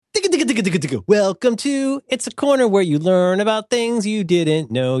Welcome to It's a Corner where you learn about things you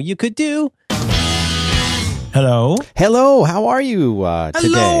didn't know you could do. Hello. Hello, how are you today?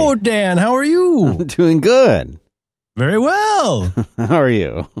 Hello, Dan. How are you? I'm doing good. Very well. How are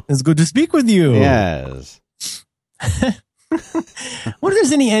you? It's good to speak with you. Yes. What if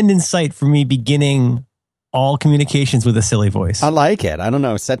there's any end in sight for me beginning all communications with a silly voice? I like it. I don't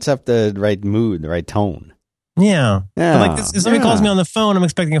know. It sets up the right mood, the right tone. Yeah. Yeah. But like this, if somebody calls me on the phone, I'm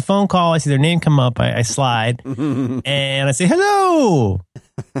expecting a phone call. I see their name come up. I slide and I say, hello.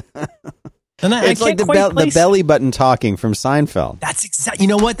 And It's like the belly button talking from Seinfeld. That's exactly. You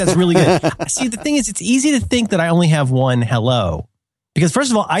know what? That's really good. See, the thing is, it's easy to think that I only have one hello, because first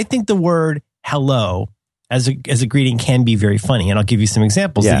of all, I think the word hello as a greeting can be very funny, and I'll give you some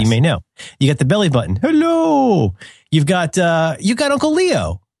examples that you may know. You got the belly button, hello. You've got Uncle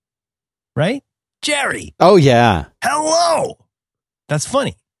Leo, right? Jerry. Oh yeah. Hello. That's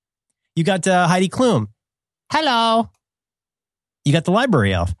funny. You got Heidi Klum. Hello. You got the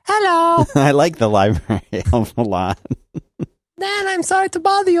library elf. Hello. I like the library elf a lot. Dan, I'm sorry to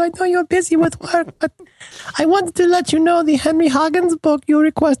bother you. I know you're busy with work, but I wanted to let you know the Henry Huggins book you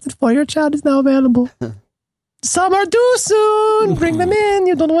requested for your child is now available. Some are due soon. Bring them in.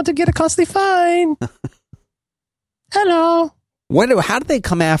 You don't want to get a costly fine. Hello. How do they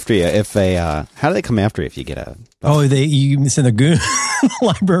come after you if you get a? You send the goon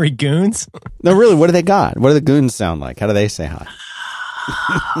library goons? No, really. What do they got? What do the goons sound like? How do they say hi?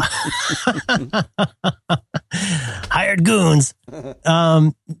 Hired goons.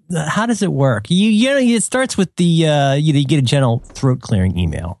 How does it work? It starts with the you get a general throat clearing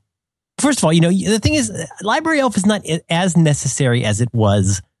email. First of all, the thing is, library elf is not as necessary as it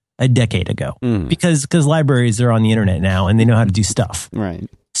was a decade ago, because libraries are on the internet now and they know how to do stuff. Right.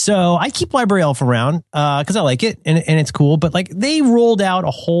 So I keep library elf around because I like it and it's cool. But like they rolled out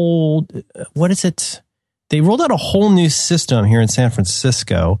a whole They rolled out a whole new system here in San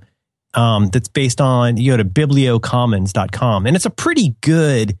Francisco that's based on, you go to bibliocommons.com, and it's a pretty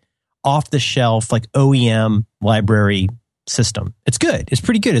good off the shelf like OEM library system. It's good. It's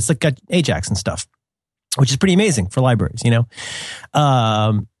pretty good. It's like got Ajax and stuff, which is pretty amazing for libraries.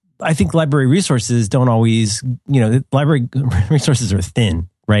 I think library resources don't always, library resources are thin,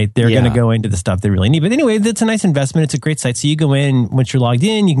 right? They're going to go into the stuff they really need. But anyway, that's a nice investment. It's a great site. So you go in, once you're logged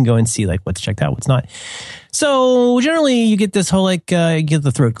in, you can go and see like what's checked out, what's not. So generally you get this whole, you get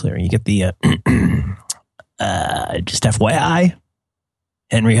the throat clearing. You get the, just FYI,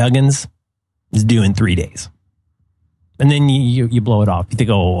 Henry Huggins is due in 3 days. And then you blow it off. You think,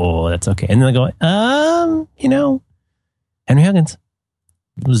 oh, that's okay. And then they go, Henry Huggins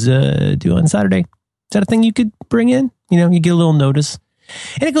was due on Saturday. Is that a thing you could bring in? You get a little notice.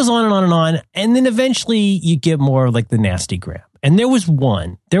 And it goes on and on and on. And then eventually you get more like the nasty grab. And there was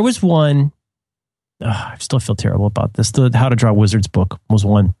one. I still feel terrible about this. The How to Draw Wizards book was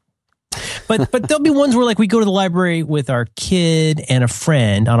one. But there'll be ones where like we go to the library with our kid and a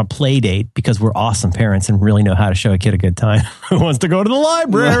friend on a play date because we're awesome parents and really know how to show a kid a good time who wants to go to the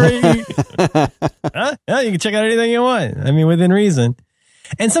library. Yeah, you can check out anything you want. I mean, within reason.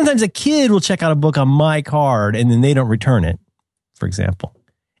 And sometimes a kid will check out a book on my card and then they don't return it, for example.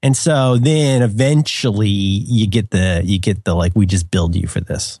 And so then eventually you get the like, we just billed you for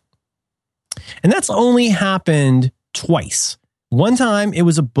this. And that's only happened twice. One time it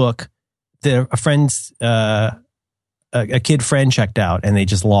was a book that a friend's, a kid friend checked out and they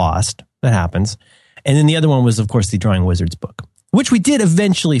just lost. That happens. And then the other one was, of course, the Drawing Wizards book, which we did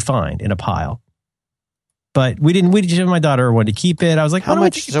eventually find in a pile. But we didn't. My daughter wanted to keep it. I was like, how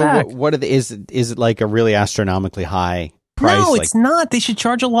much? So what are the, is it like a really astronomically high price? No, it's not. They should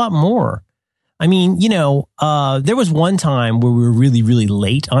charge a lot more. I mean, there was one time where we were really, really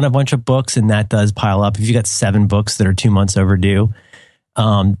late on a bunch of books, and that does pile up. If you got 7 books that are 2 months overdue,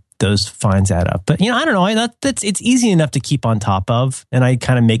 those fines add up. But I don't know. It's easy enough to keep on top of, and I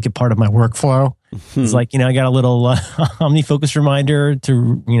kind of make it part of my workflow. It's like I got a little OmniFocus reminder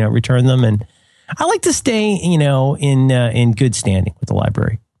to return them, and I like to stay in good standing with the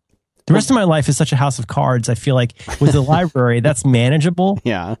library. The rest of my life is such a house of cards. I feel like with the library, that's manageable.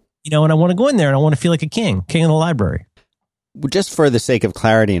 Yeah. And I want to go in there and I want to feel like a king of the library. Just for the sake of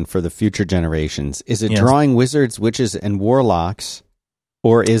clarity and for the future generations, is it Drawing Wizards, Witches, and Warlocks,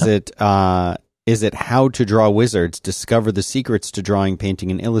 or is it How to Draw Wizards, Discover the Secrets to Drawing, Painting,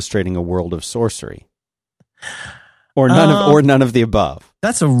 and Illustrating a World of Sorcery? Or none of the above?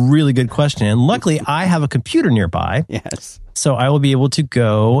 That's a really good question. And luckily, I have a computer nearby. Yes. So I will be able to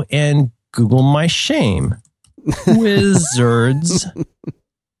go and Google my shame. Wizards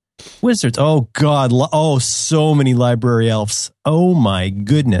Wizards. Oh, God. Oh, so many library elves. Oh, my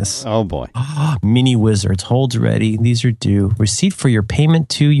goodness. Oh, boy. Mini wizards. Holds ready. These are due. Receipt for your payment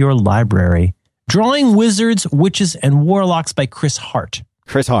to your library. Drawing Wizards, Witches, and Warlocks by Chris Hart.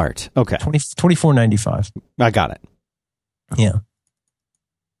 Chris Hart. Okay. $24.95. I got it. Yeah.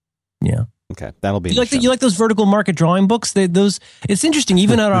 Yeah. Okay, that'll be. You like those vertical market drawing books? It's interesting.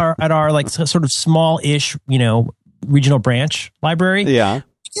 Even at our like sort of small-ish, regional branch library. Yeah, you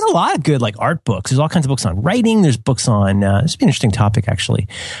get a lot of good like art books. There's all kinds of books on writing. There's books on. This would be an interesting topic actually.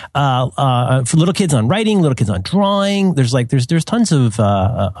 For little kids on writing, little kids on drawing. There's tons of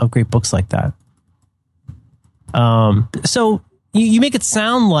great books like that. So. You make it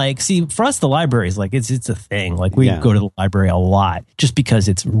sound like, see, for us, the library is like, it's a thing. Like, we go to the library a lot just because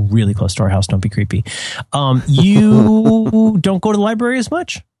it's really close to our house. Don't be creepy. You don't go to the library as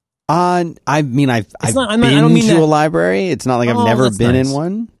much? I mean, I've been to a library. It's not like I've never been in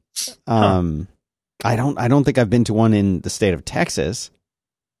one. I don't think I've been to one in the state of Texas.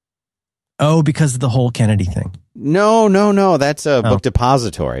 Oh, because of the whole Kennedy thing. No. That's a book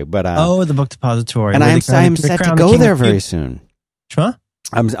depository. But the book depository. And I'm set to go there very soon. Huh?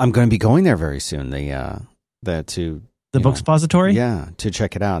 I'm going to be going there very soon. The book depository. Yeah, to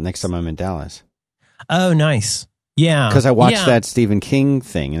check it out next time I'm in Dallas. Oh, nice. Yeah, because I watched that Stephen King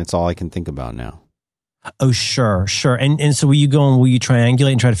thing, and it's all I can think about now. Oh, sure. And so will you go and will you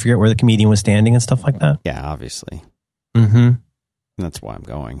triangulate and try to figure out where the comedian was standing and stuff like that? Yeah, obviously. Mm-hmm. That's why I'm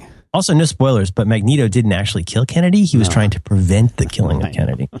going. Also, no spoilers, but Magneto didn't actually kill Kennedy. He was trying to prevent the killing of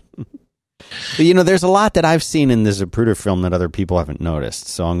Kennedy. But, there's a lot that I've seen in the Zapruder film that other people haven't noticed.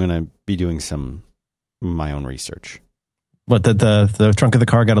 So I'm going to be doing some of my own research. What, the trunk of the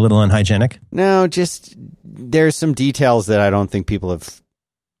car got a little unhygienic? No, just there's some details that I don't think people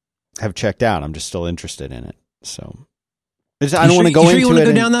have checked out. I'm just still interested in it. So I don't want to go into it. You want to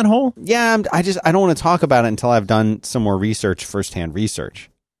go down that hole? Yeah, I don't want to talk about it until I've done some more research, firsthand research.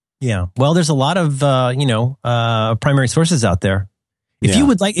 Yeah. Well, there's a lot of, primary sources out there. If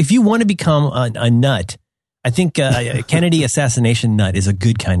you want to become a nut, I think a Kennedy assassination nut is a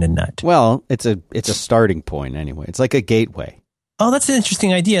good kind of nut. Well, it's a starting point anyway. It's like a gateway. Oh, that's an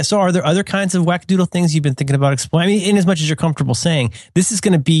interesting idea. So are there other kinds of wackadoodle things you've been thinking about exploring? I mean, in as much as you're comfortable saying, this is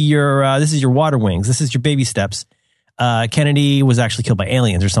going to be your water wings. This is your baby steps. Kennedy was actually killed by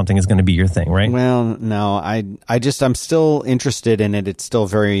aliens or something is going to be your thing, right? Well, no, I'm still interested in it. It's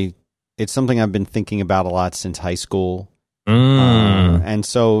something I've been thinking about a lot since high school. And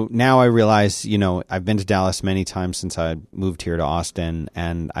so now I realize, I've been to Dallas many times since I moved here to Austin,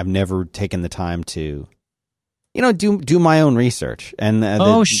 and I've never taken the time to, do my own research. And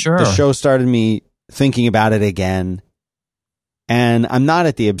the show started me thinking about it again. And I'm not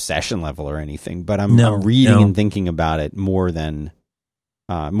at the obsession level or anything, but I'm reading and thinking about it more than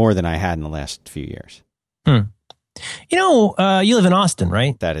I had in the last few years. You live in Austin,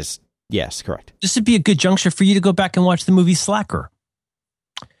 right? That is. Yes, correct. This would be a good juncture for you to go back and watch the movie Slacker.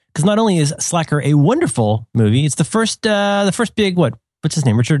 Because not only is Slacker a wonderful movie, it's the first big, what's his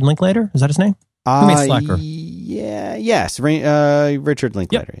name? Richard Linklater? Is that his name? Who made Slacker? Yes. Richard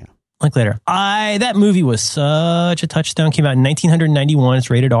Linklater, yeah. Linklater. That movie was such a touchstone. Came out in 1991. It's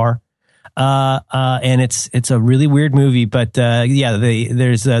rated R. And it's a really weird movie, but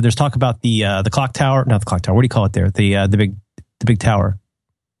there's talk about the clock tower, not the clock tower. What do you call it there? The big tower,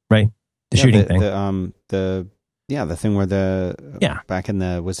 right? The shooting thing. The thing where back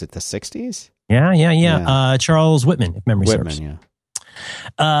in was it the 60s? Yeah. Charles Whitman, if memory serves. Yeah.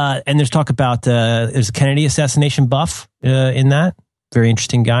 And there's talk about there's a Kennedy assassination buff in that. Very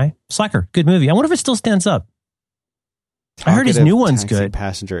interesting guy. Slacker, good movie. I wonder if it still stands up. I heard his new one's good.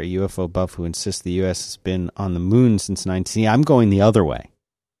 Passenger, a UFO buff who insists the U.S. has been on the moon since 19. I'm going the other way.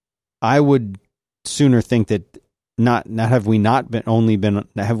 I would sooner think that have we not been on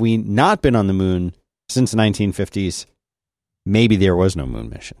the moon since the 1950s? Maybe there was no moon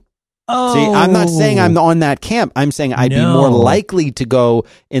mission. Oh, see, I'm not saying I'm on that camp. I'm saying I'd be more likely to go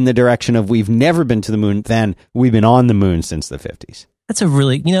in the direction of we've never been to the moon than we've been on the moon since the 50s. That's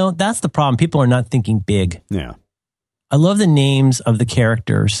that's the problem. People are not thinking big. Yeah. I love the names of the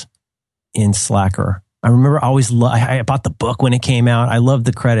characters in Slacker. I remember I bought the book when it came out. I love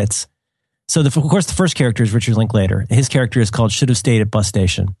the credits. So, of course, the first character is Richard Linklater. His character is called Should Have Stayed at Bus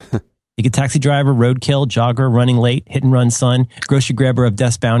Station. You get taxi driver, roadkill, jogger, running late, hit and run son, grocery grabber of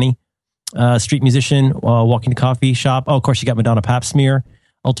Death's Bounty, street musician, walking to coffee shop. Oh, of course, you got Madonna Pap Smear,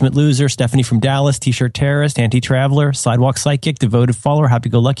 ultimate loser, Stephanie from Dallas, t-shirt terrorist, anti-traveler, sidewalk psychic, devoted follower,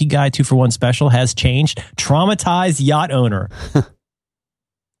 happy-go-lucky guy, 2-for-1 special, has changed, traumatized yacht owner.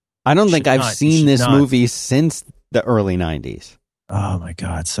 I don't think I've seen this movie since the early 90s. Oh my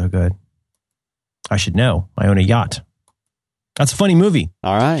God, so good. I should know. I own a yacht. That's a funny movie.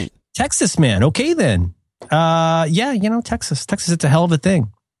 All right. Texas, man. Okay, then. Yeah, Texas. Texas, it's a hell of a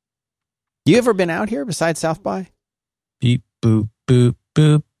thing. You ever been out here besides South by? Beep, boop, boop,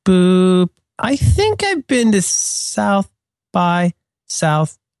 boop, boop. I think I've been to South by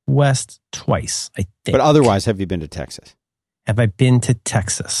Southwest twice, I think. But otherwise, have you been to Texas? Have I been to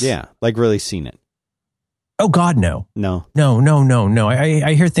Texas? Yeah, like really seen it. Oh, God, no. No.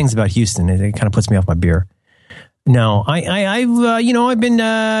 I hear things about Houston. It kind of puts me off my beer. No, I've been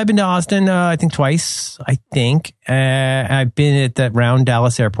to Austin, I think twice. I think I've been at that round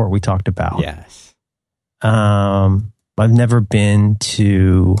Dallas airport we talked about. Yes. I've never been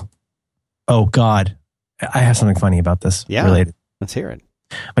to. Oh God, I have something funny about this. Yeah, related. Let's hear it.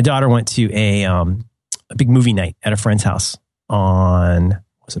 My daughter went to a big movie night at a friend's house on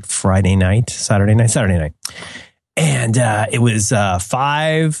Saturday night. And it was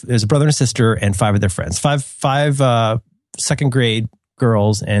five. There's a brother and a sister and five of their friends. Five second grade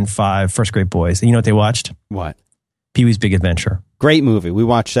girls and five first grade boys. And you know what they watched? What? Pee-wee's Big Adventure. Great movie. We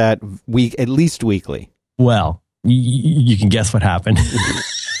watch that at least weekly. Well, you can guess what happened.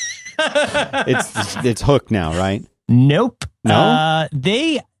 It's hooked now, right? Nope. No.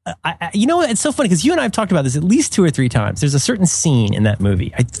 It's so funny because you and I have talked about this at least 2 or 3 times. There's a certain scene in that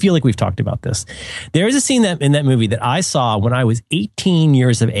movie. I feel like we've talked about this. There is a scene in that movie that I saw when I was 18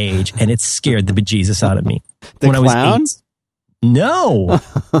 years of age, and it scared the bejesus out of me. When clown? I was 8. No.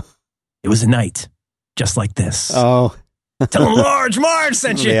 It was a night just like this. Oh. Tell them Large Marge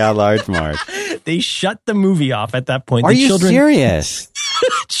sent you. Yeah, Large Marge. They shut the movie off at that point. Are you serious?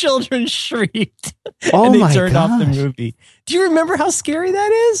 Children shrieked. Oh, and they my turned off the gosh. movie. Do you remember how scary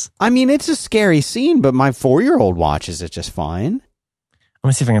that is? I mean, it's a scary scene, but my 4-year-old watches it just fine. I'm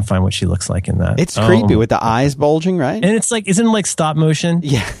gonna see if I can find what she looks like in that. It's creepy with the eyes bulging, right? And it's like, isn't it like stop motion?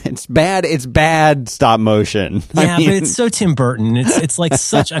 Yeah, it's bad. It's bad stop motion. Yeah, but it's so Tim Burton. It's like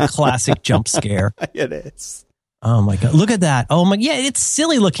such a classic jump scare. It is. Oh my God. Look at that. Oh my, yeah, it's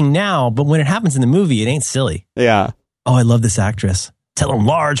silly looking now, but when it happens in the movie, it ain't silly. Yeah. Oh, I love this actress. Tell him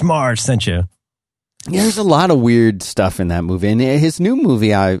Large Marge sent you. Yeah, there's a lot of weird stuff in that movie. And his new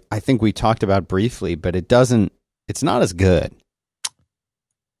movie, I think we talked about briefly, but it's not as good.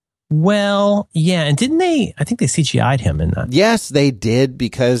 Well, yeah. And I think they CGI'd him in that. Yes, they did,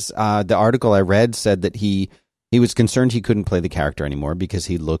 because the article I read said that he was concerned he couldn't play the character anymore because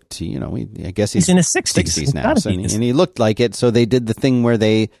he looked, I guess he's in his 60s now. So, and he looked like it. So they did the thing where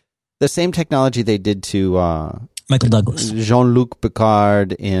the same technology they did to Michael Douglas, Jean-Luc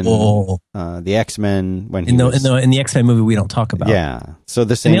Picard in the X-Men in the X-Men movie we don't talk about. Yeah, so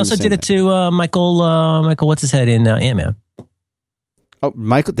the same. And they also did it to Michael. What's his head in Ant-Man? Oh,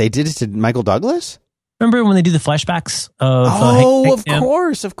 Michael! They did it to Michael Douglas. Remember when they do the flashbacks of?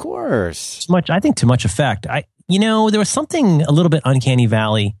 Of course. I think too much effect. There was something a little bit uncanny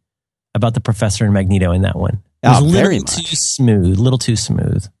valley about the Professor and Magneto in that one. It was a little too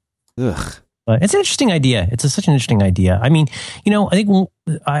smooth. Ugh. But it's an interesting idea. It's such an interesting idea. I mean, I think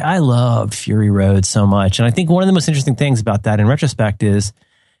I loved Fury Road so much. And I think one of the most interesting things about that in retrospect is,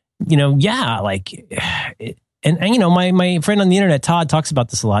 my friend on the internet, Todd, talks about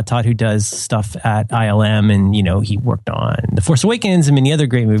this a lot. Todd, who does stuff at ILM, and, he worked on The Force Awakens and many other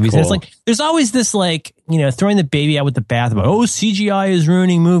great movies. Cool. And it's like, there's always this throwing the baby out with the bath about, CGI is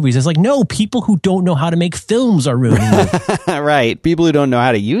ruining movies. It's like, no, people who don't know how to make films are ruining movies. Right. People who don't know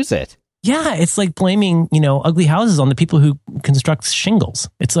how to use it. Yeah, it's like blaming, ugly houses on the people who construct shingles.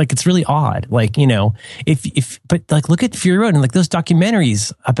 It's like, it's really odd. Like, but look at Fury Road and like those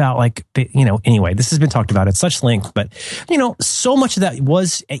documentaries about anyway, this has been talked about at such length, but so much of that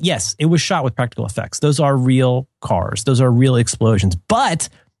was, yes, it was shot with practical effects. Those are real cars. Those are real explosions, but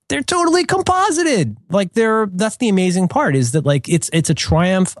they're totally composited. That's the amazing part, is that it's a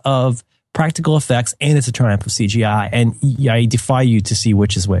triumph of practical effects and it's a triumph of CGI. And I defy you to see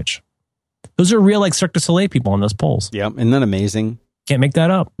which is which. Those are real, Cirque du Soleil people on those poles. Yep. Isn't that amazing? Can't make that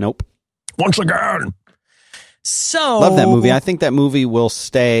up. Nope. Once again. So. Love that movie. I think that movie will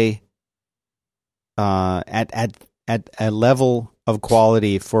stay at a level of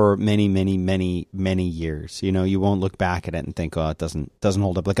quality for many, many, many, many years. You won't look back at it and think, it doesn't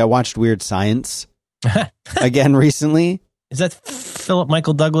hold up. Like, I watched Weird Science again recently. Is that Philip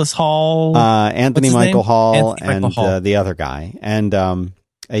Michael Douglas Hall? Anthony Michael Hall and the other guy. And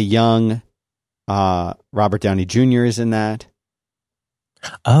a young Robert Downey Jr. is in that.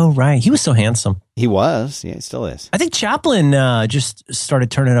 Oh, right. He was so handsome. He was. Yeah, he still is. I think Chaplin just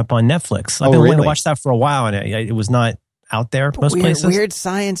started turning up on Netflix. I've been wanting to watch that for a while, and it was not out there most places. Weird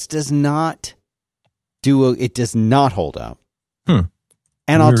Science does not hold up.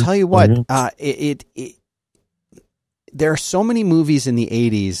 And I'll tell you what, there are so many movies in the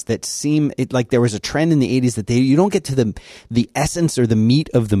 80s that seem like there was a trend in the 80s that you don't get to the essence or the meat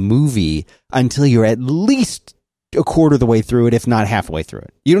of the movie until you're at least a quarter of the way through it, if not halfway through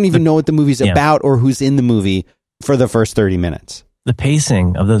it. You don't even know what the movie's about or who's in the movie for the first 30 minutes. The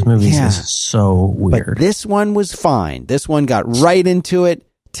pacing of those movies is so weird. But this one was fine. This one got right into it.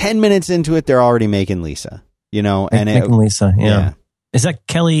 10 minutes into it, they're already making Lisa, making Lisa. Yeah. Is that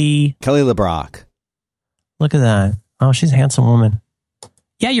Kelly LeBrock? Look at that. Oh, she's a handsome woman.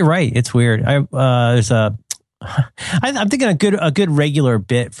 Yeah, you're right. It's weird. I'm thinking a good regular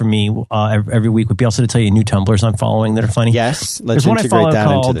bit for me every week would be also to tell you new Tumblrs I'm following that are funny. Yes, let's integrate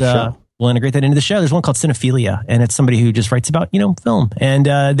that into the show. We'll integrate that into the show. There's one called Cinephilia, and it's somebody who just writes about film. And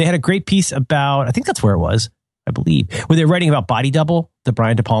they had a great piece about, I think that's where it was, I believe, where they're writing about Body Double, the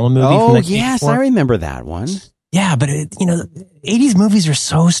Brian De Palma movie. Oh, yes, I remember that one. Yeah, but 80s movies are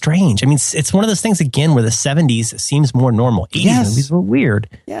so strange. I mean, it's one of those things again where the 70s seems more normal. 80s movies were weird.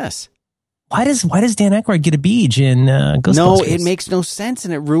 Yes. Why does Dan Aykroyd get a beach in Ghostbusters? No, it makes no sense,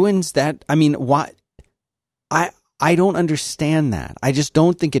 and it ruins that. I mean, why? I don't understand that. I just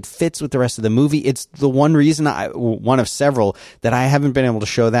don't think it fits with the rest of the movie. It's the one reason one of several that I haven't been able to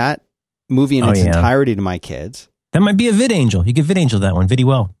show that movie in its entirety to my kids. That might be a VidAngel. You could VidAngel that one. Vidi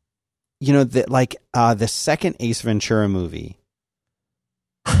well. The second Ace Ventura movie,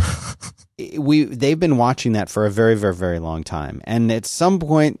 they've been watching that for a very, very, very long time. And at some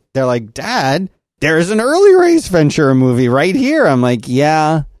point, they're like, Dad, there's an earlier Ace Ventura movie right here. I'm like,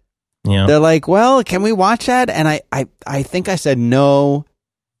 yeah. They're like, well, can we watch that? And I think I said no.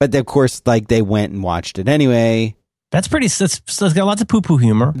 But of course, they went and watched it anyway. That's pretty, so it's got lots of poo-poo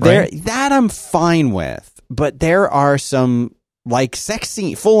humor, right? That I'm fine with. But there are some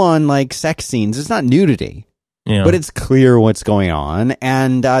full on sex scenes. It's not nudity, but it's clear what's going on.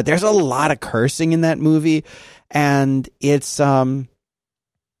 And there's a lot of cursing in that movie. And it's,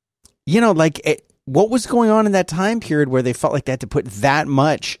 what was going on in that time period where they felt like they had to put that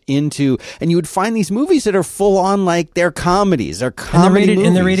much into, and you would find these movies that are full on, they're comedies. They're comedy movies.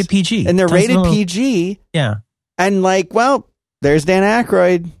 And they're rated PG. And they're rated PG. Yeah. And there's Dan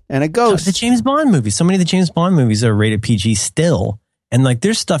Aykroyd and a ghost. The James Bond movies. So many of the James Bond movies are rated PG still. And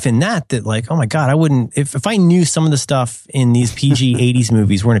there's stuff in that oh my God, I wouldn't, if I knew some of the stuff in these PG 80s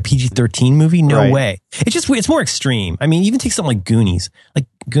movies were in a PG 13 movie, no way. It's just, it's more extreme. I mean, even take something like Goonies.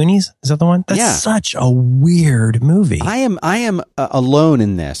 Goonies, is that the one? That's such a weird movie. I am alone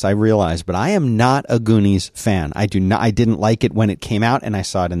in this, I realize, but I am not a Goonies fan. I didn't like it when it came out, and I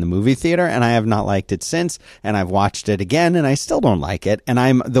saw it in the movie theater, and I have not liked it since, and I've watched it again, and I still don't like it. And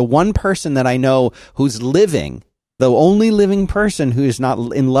I'm the one person that I know who's living, the only living person who is not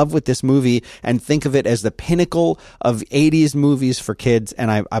in love with this movie and think of it as the pinnacle of 80s movies for kids. And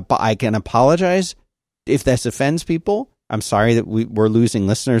I can apologize if this offends people. I'm sorry that we're losing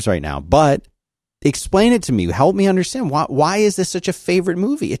listeners right now, but explain it to me. Help me understand. Why is this such a favorite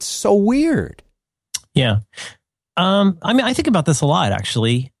movie? It's so weird. Yeah. I think about this a lot,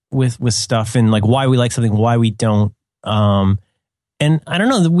 actually, with stuff and why we like something, why we don't. And I don't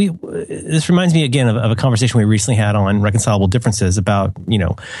know, this reminds me again of a conversation we recently had on Reconcilable Differences about,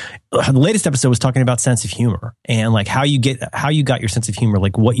 the latest episode was talking about sense of humor and how you got your sense of humor,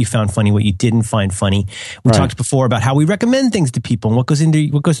 what you found funny, what you didn't find funny. We talked before about how we recommend things to people and what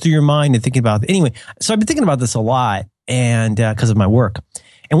goes through your mind and thinking about it. Anyway, so I've been thinking about this a lot and because of my work.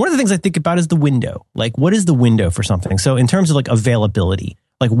 And one of the things I think about is the window. What is the window for something? So in terms of availability,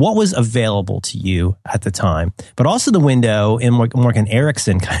 what was available to you at the time, but also the window in more like an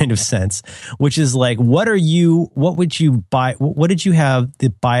Erickson kind of sense, which is what would you buy? What did you have the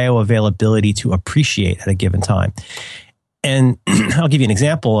bioavailability to appreciate at a given time? And I'll give you an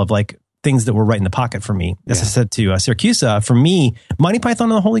example of things that were right in the pocket for me. As I said to Siracusa, for me, Monty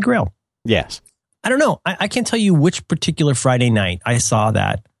Python and the Holy Grail. Yes. I don't know. I can't tell you which particular Friday night I saw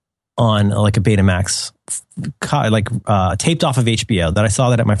that on a Betamax, taped off of HBO, that I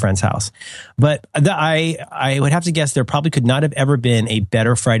saw that at my friend's house. But I would have to guess there probably could not have ever been a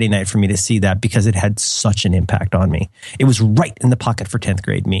better Friday night for me to see that because it had such an impact on me. It was right in the pocket for 10th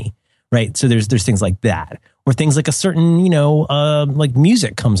grade me, right? So there's things like that, or things like a certain,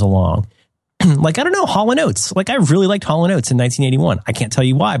 music comes along. I don't know, Hall & Oates. I really liked Hall & Oates in 1981. I can't tell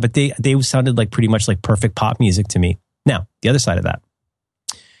you why, but they sounded pretty much like perfect pop music to me. Now, the other side of that,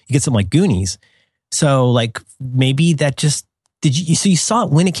 you get something like Goonies. So maybe that just, so you saw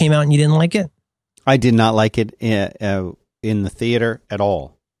it when it came out and you didn't like it? I did not like it in the theater at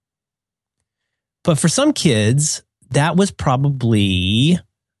all. But for some kids, that was probably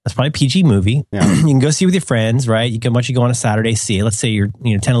That's probably a PG movie. Yeah. You can go see it with your friends, right? You can go on a Saturday, see it. Let's say you're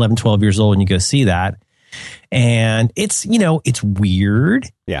 10, 11, 12 years old and you go see that. And it's, it's weird.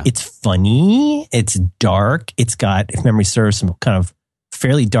 Yeah. It's funny. It's dark. It's got, if memory serves, some kind of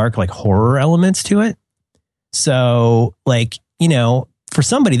fairly dark, like horror elements to it. So for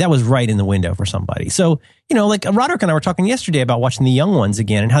somebody, that was right in the window for somebody. So, like Roderick and I were talking yesterday about watching The Young Ones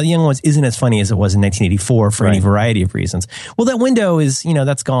again and how The Young Ones isn't as funny as it was in 1984 for any variety of reasons. Well, that window is,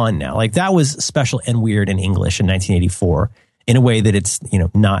 that's gone now. Like that was special and weird in English in 1984 in a way that it's,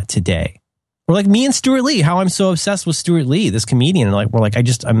 not today. Or like me and Stuart Lee, how I'm so obsessed with Stuart Lee, this comedian.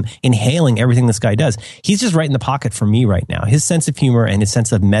 And I'm inhaling everything this guy does. He's just right in the pocket for me right now. His sense of humor and his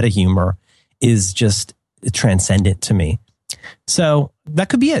sense of meta humor is just transcendent to me. So that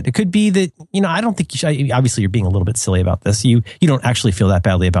could be it. It could be that, I don't think you should, obviously you're being a little bit silly about this. You don't actually feel that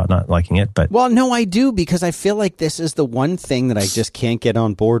badly about not liking it, but. Well, no, I do, because I feel like this is the one thing that I just can't get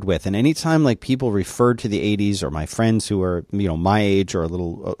on board with. And anytime like people refer to the 80s, or my friends who are, my age or a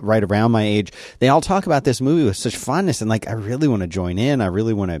little right around my age, they all talk about this movie with such fondness. And like, I really want to join in. I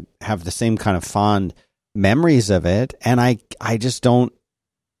really want to have the same kind of fond memories of it. And I just don't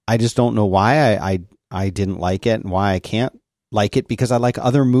know why I didn't like it and why I can't like it, because I like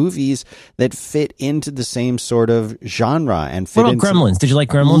other movies that fit into the same sort of genre and fit. What about Gremlins? Did you like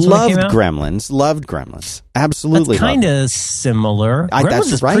Gremlins? Loved Gremlins. Absolutely. That's kind of similar.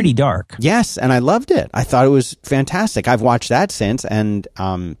 Gremlins is pretty dark. Yes, and I loved it. I thought it was fantastic. I've watched that since, and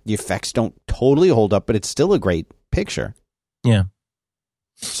the effects don't totally hold up, but it's still a great picture. Yeah.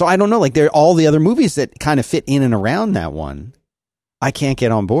 So I don't know, like all the other movies that kind of fit in and around that one, I can't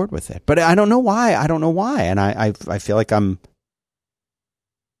get on board with it. But I don't know why. And I feel like I'm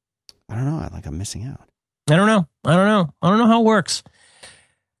missing out. I don't know how it works.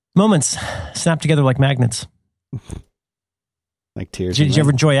 Moments snap together like magnets. Like tears. Did you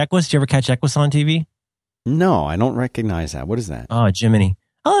ever enjoy Equus? Did you ever catch Equus on TV? No, I don't recognize that. What is that? Oh, Jiminy.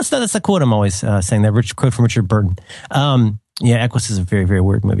 Oh, that's a quote I'm always saying. That quote from Richard Burton. Yeah, Equus is a very, very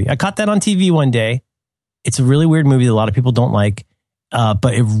weird movie. I caught that on TV one day. It's a really weird movie that a lot of people don't like,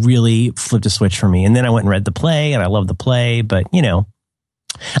 but it really flipped a switch for me. And then I went and read the play, and I love the play, but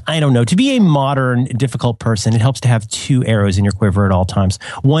I don't know. To be a modern, difficult person, it helps to have two arrows in your quiver at all times.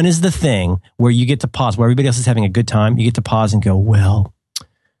 One is the thing where you get to pause, where everybody else is having a good time. You get to pause and go, well,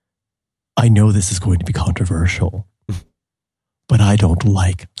 I know this is going to be controversial, but I don't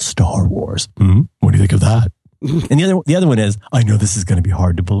like Star Wars. What do you think of that? And the other one is, I know this is going to be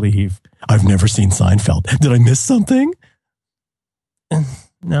hard to believe. I've never seen Seinfeld. Did I miss something?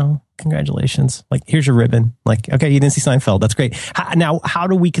 No, congratulations. Like, here's your ribbon. Like, okay, you didn't see Seinfeld. That's great. How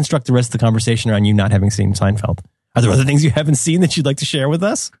do we construct the rest of the conversation around you not having seen Seinfeld? Are there other things you haven't seen that you'd like to share with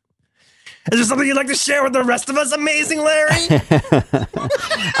us? Is there something you'd like to share with the rest of us? Amazing, Larry.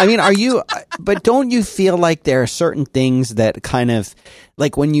 I mean, but don't you feel like there are certain things that kind of,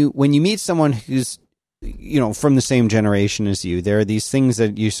 like when you meet someone who's, from the same generation as you, there are these things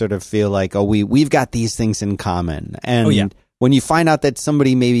that you sort of feel like, oh, we've got these things in common. And when you find out that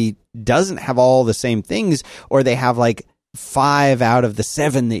somebody maybe doesn't have all the same things, or they have like 5 out of the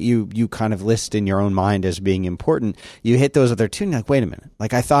 7 that you kind of list in your own mind as being important, you hit those other 2 and you're like, wait a minute,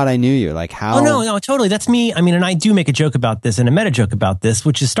 like I thought I knew you. Like how? Oh, no, totally. That's me. I mean, and I do make a joke about this and a meta joke about this,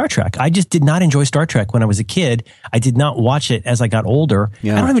 which is Star Trek. I just did not enjoy Star Trek when I was a kid. I did not watch it as I got older.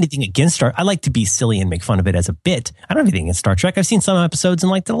 Yeah. I don't have anything against Star. I like to be silly and make fun of it as a bit. I don't have anything against Star Trek. I've seen some episodes and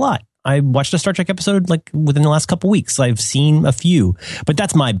liked it a lot. I watched a Star Trek episode like within the last couple of weeks. I've seen a few, but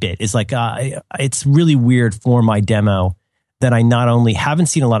that's my bit. Is like it's really weird for my demo that I not only haven't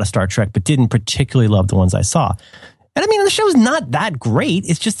seen a lot of Star Trek, but didn't particularly love the ones I saw. And I mean, the show's not that great.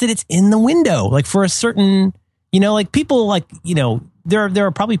 It's just that it's in the window. Like for a certain, like people like, there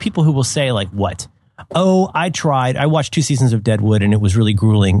are probably people who will say like, what? Oh, I watched 2 seasons of Deadwood and it was really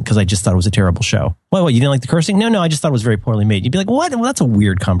grueling because I just thought it was a terrible show. What, you didn't like the cursing? No, I just thought it was very poorly made. You'd be like, what? Well, that's a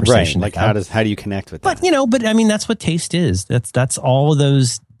weird conversation. Right. Like how do you connect with that? But I mean, that's what taste is. That's all of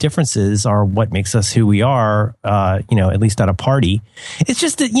those differences are what makes us who we are, at least at a party. It's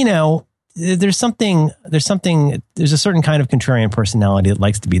just that, there's a certain kind of contrarian personality that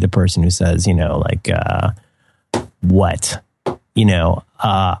likes to be the person who says, what?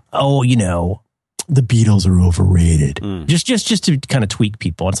 The Beatles are overrated. Just to kind of tweak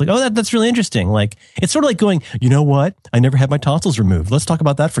people. It's like, oh, that's really interesting. Like, it's sort of like going, you know what? I never had my tonsils removed. Let's talk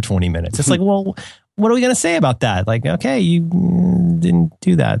about that for 20 minutes. It's like, well, what are we going to say about that? Like, okay, you didn't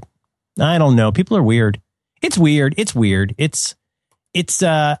do that. I don't know. People are weird. It's weird. It's and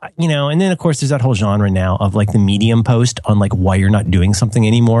then of course there's that whole genre now of like the Medium post on like why you're not doing something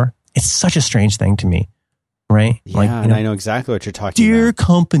anymore. It's such a strange thing to me. right? Yeah, and I know exactly what you're talking about. Dear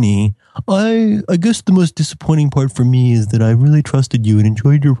company, I guess the most disappointing part for me is that I really trusted you and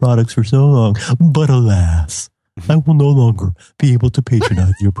enjoyed your products for so long. But alas, I will no longer be able to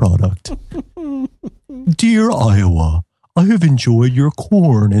patronize your product. Dear Iowa, I have enjoyed your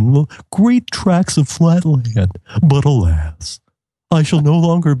corn and great tracts of flat land. But alas, I shall no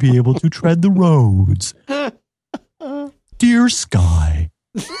longer be able to tread the roads. Dear Sky,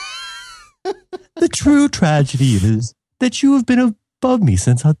 the true tragedy is that you have been above me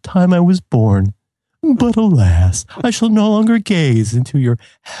since the time I was born. But alas, I shall no longer gaze into your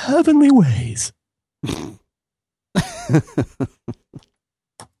heavenly ways.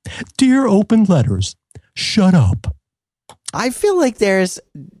 Dear open letters, shut up. I feel like there's,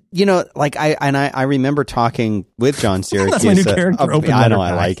 like I remember talking with John Syracuse. That's my new character. Open I letter know, guy.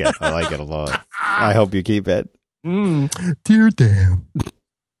 I like it. I like it a lot. I hope you keep it. Dear Dan.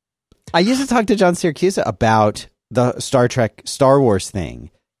 I used to talk to John Syracuse about the Star Wars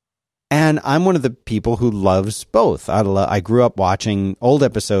thing. And I'm one of the people who loves both. I grew up watching old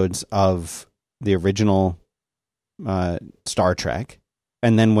episodes of the original Star Trek.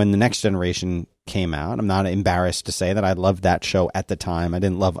 And then when the Next Generation came out, I'm not embarrassed to say that I loved that show at the time. I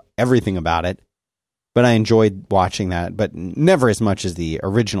didn't love everything about it, but I enjoyed watching that, but never as much as the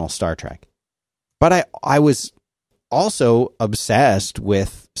original Star Trek. But I was also obsessed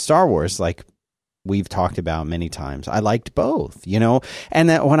with Star Wars, like we've talked about many times. I liked both, and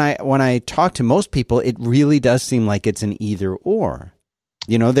that when I talk to most people, it really does seem like it's an either or.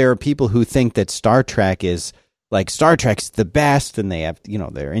 There are people who think that Star Trek's the best, and they have,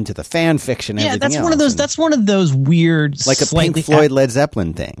 they're into the fan fiction. And everything else. That's one of those weird, like a Pink Floyd, Led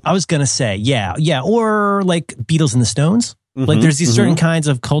Zeppelin thing. I was gonna say, yeah, or like Beatles and the Stones. Like there's these certain kinds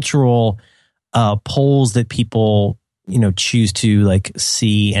of cultural poles that people choose to like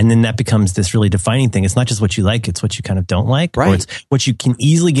see, and then that becomes this really defining thing. It's not just what you like, it's what you kind of don't like, right? Or it's what you can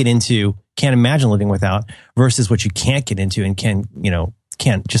easily get into, can't imagine living without, versus what you can't get into and can't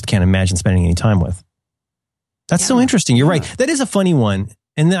imagine spending any time with. That's so interesting. You're right. That is a funny one.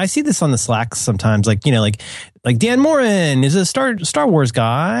 And I see this on the Slack sometimes, like Dan Morin is a Star Wars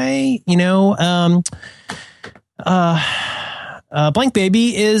guy, Blank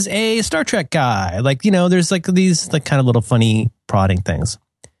Baby is a Star Trek guy. Like, there's like these like kind of little funny prodding things,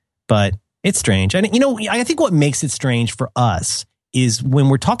 but it's strange. And, I think what makes it strange for us is when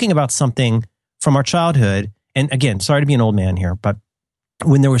we're talking about something from our childhood. And again, sorry to be an old man here, but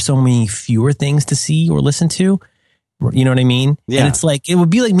when there were so many fewer things to see or listen to, you know what I mean? Yeah. And it's like, it would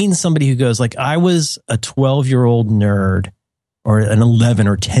be like meeting somebody who goes like, I was a 12-year-old nerd or an 11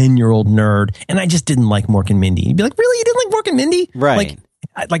 or 10-year-old nerd, and I just didn't like Mork and Mindy. You'd be like, really? You didn't like Mork and Mindy? Right.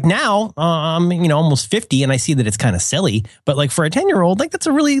 Like now, I'm almost 50, and I see that it's kind of silly. But like for a 10-year-old, like that's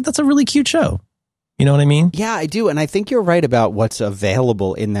a really cute show. You know what I mean? Yeah, I do, and I think you're right about what's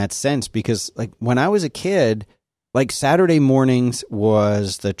available in that sense. Because like when I was a kid, like Saturday mornings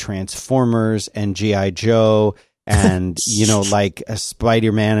was the Transformers and G.I. Joe. And, like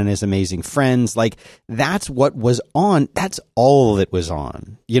Spider-Man and His Amazing Friends, like that's what was on. That's all that was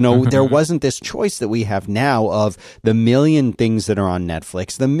on. There wasn't this choice that we have now of the million things that are on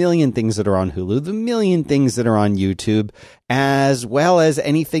Netflix, the million things that are on Hulu, the million things that are on YouTube, as well as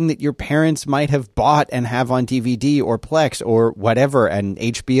anything that your parents might have bought and have on DVD or Plex or whatever, and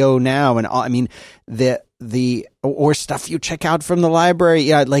HBO Now. And I mean, or stuff you check out from the library.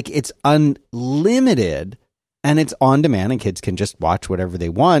 Yeah, like it's unlimited. And it's on demand, and kids can just watch whatever they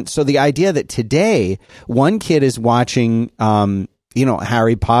want. So the idea that today one kid is watching,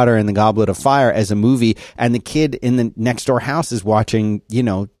 Harry Potter and the Goblet of Fire as a movie, and the kid in the next door house is watching,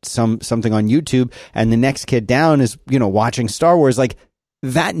 something on YouTube, and the next kid down is, watching Star Wars. Like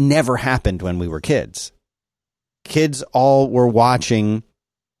that never happened when we were kids. Kids all were watching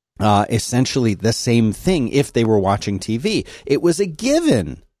essentially the same thing if they were watching TV. It was a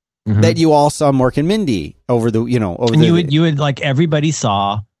given. That you all saw Mork and Mindy you would like everybody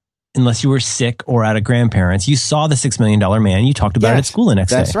saw, unless you were sick or at a grandparents, you saw the $6 Million Man. You talked about it at school the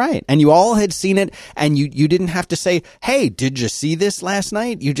next day. That's right. And you all had seen it, and you didn't have to say, hey, did you see this last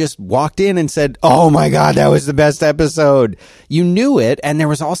night? You just walked in and said, oh my God, that was the best episode. You knew it. And there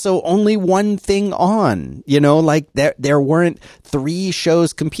was also only one thing on, like there weren't three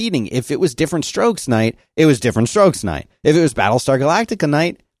shows competing. If it was Different Strokes night, it was Different Strokes night. If it was Battlestar Galactica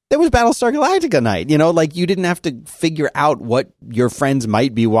night, there was Battlestar Galactica night, like you didn't have to figure out what your friends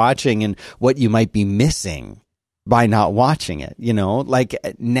might be watching and what you might be missing by not watching it, like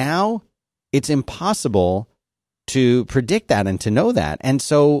now it's impossible to predict that and to know that. And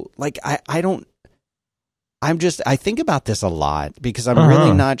so like, I think about this a lot because I'm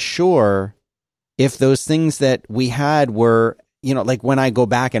really not sure if those things that we had were, like when I go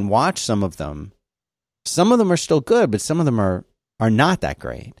back and watch some of them are still good, but some of them are not that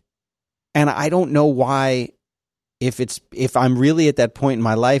great. And I don't know why, if I'm really at that point in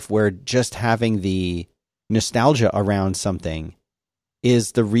my life where just having the nostalgia around something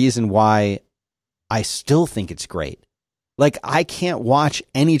is the reason why I still think it's great. Like, I can't watch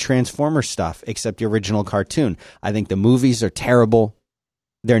any Transformers stuff except the original cartoon. I think the movies are terrible.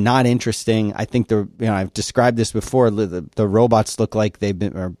 They're not interesting. I think I've described this before. The robots look like they've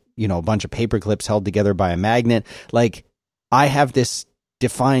been, a bunch of paper clips held together by a magnet. Like, I have this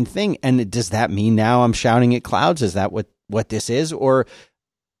defined thing, and does that mean now I'm shouting at clouds? Is that what this is? Or,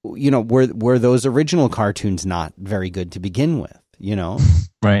 were those original cartoons not very good to begin with?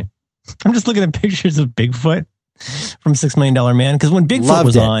 Right. I'm just looking at pictures of Bigfoot from $6 Million Man, because when Bigfoot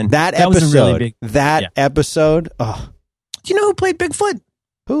was on, that episode, was a really big episode. Oh, do you know who played Bigfoot?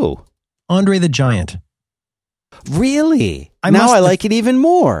 Who? Andre the Giant. Really? I like it even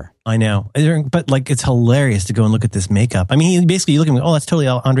more. I know, but like, it's hilarious to go and look at this makeup. I mean, you look at me, oh, that's totally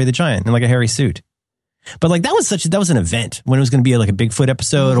Andre the Giant in like a hairy suit. But like, that was an event when it was going to be like a Bigfoot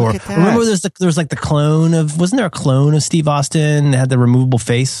episode. Or remember, there's like the clone of, wasn't there a clone of Steve Austin that had the removable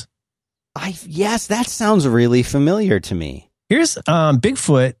face? Yes, that sounds really familiar to me. Here's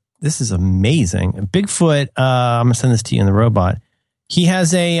Bigfoot. This is amazing. Bigfoot. I'm gonna send this to you in the robot. He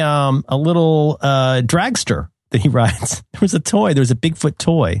has a little dragster that he rides. There was a toy. There was a Bigfoot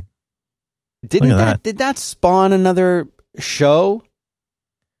toy. Did that spawn another show?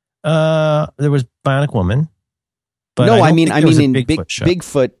 There was Bionic Woman. But no, I mean in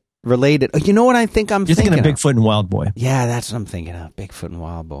Bigfoot related. You know what I think You're thinking of Bigfoot and Wild Boy. Yeah, that's what I'm thinking of. Bigfoot and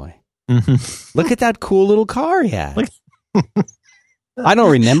Wild Boy. Mm-hmm. Look at that cool little car he had. I don't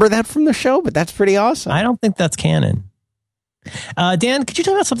remember that from the show, but that's pretty awesome. I don't think that's canon. Dan, could you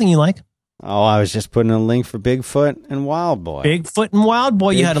talk about something you like? Oh, I was just putting a link for Bigfoot and Wild Boy. Bigfoot and Wild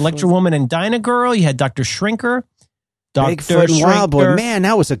Boy. You had Electro Woman and Dyna Girl. You had Dr. Shrinker. Bigfoot and Wild Boy. Man,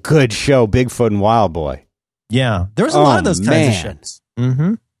 that was a good show, Bigfoot and Wild Boy. Yeah, there was a lot of those kinds of shows.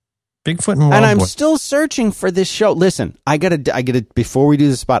 Mm-hmm. Bigfoot and Wild Boy. And I'm still searching for this show. Listen, I gotta. Before we do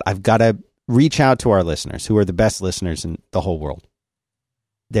the spot, I've got to reach out to our listeners, who are the best listeners in the whole world.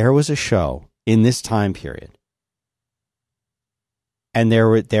 There was a show in this time period, and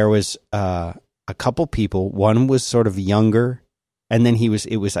there was a couple people. One was sort of younger, and then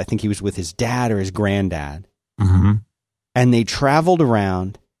I think he was with his dad or his granddad, mm-hmm. and they traveled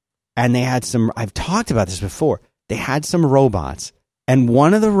around, and they had some. I've talked about this before. They had some robots. And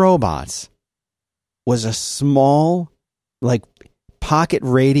one of the robots was a small, like, pocket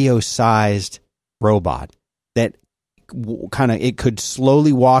radio-sized robot that it could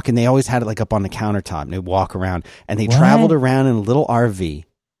slowly walk, and they always had it, like, up on the countertop, and they'd walk around. And they traveled around in a little RV,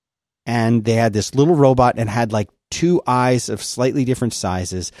 and they had this little robot and had, like, two eyes of slightly different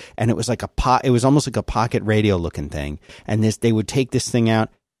sizes, and it was like it was almost like a pocket radio-looking thing. And they would take this thing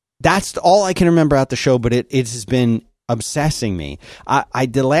out. That's all I can remember about the show, but it has been obsessing me.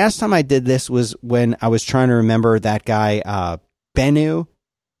 The last time I did this was when I was trying to remember that guy Bennu,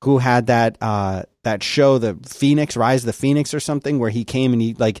 who had that show, the Phoenix, Rise of the Phoenix or something, where he came and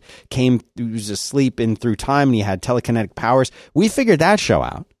he was asleep and through time and he had telekinetic powers. We figured that show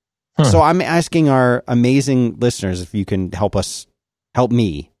out. So I'm asking our amazing listeners if you can help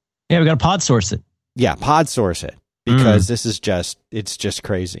me. Yeah, we got to pod source it. Yeah, pod source it, because this is it's just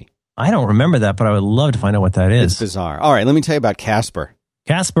crazy. I don't remember that, but I would love to find out what that is. It's bizarre. All right, let me tell you about Casper.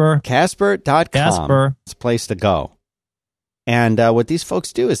 Casper.com. Casper. It's a place to go. And what these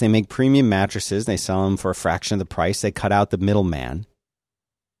folks do is they make premium mattresses. They sell them for a fraction of the price. They cut out the middleman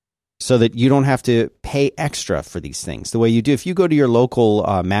so that you don't have to pay extra for these things. The way you do, if you go to your local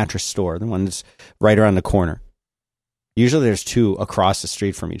mattress store, the one that's right around the corner, usually there's two across the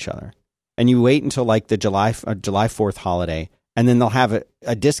street from each other. And you wait until like the July 4th holiday, and then they'll have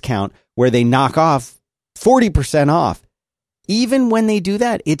a discount where they knock off 40% off. Even when they do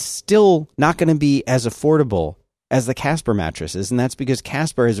that, it's still not going to be as affordable as the Casper mattresses. And that's because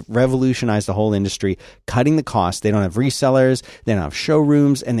Casper has revolutionized the whole industry, cutting the cost. They don't have resellers, they don't have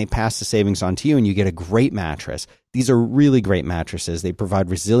showrooms, and they pass the savings on to you, and you get a great mattress. These are really great mattresses. They provide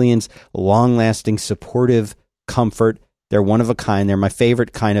resilience, long-lasting, supportive comfort. They're one of a kind. They're my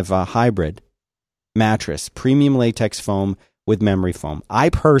favorite kind of hybrid mattress. Premium latex foam with memory foam. I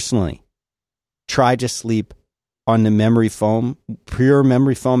personally tried to sleep on the memory foam, pure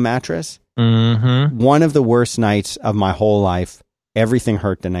memory foam mattress. Mm-hmm. One of the worst nights of my whole life. Everything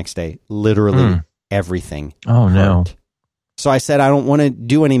hurt the next day. Literally everything. Oh, hurt. No. So I said, I don't want to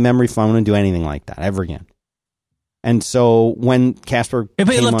do any memory foam. I don't want to do anything like that ever again. And so when Casper it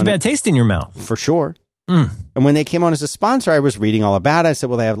left a bad taste in your mouth. For sure. And when they came on as a sponsor, I was reading all about it. I said,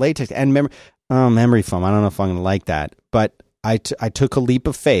 well, they have latex and memory foam. I don't know if I'm going to like that. But I took a leap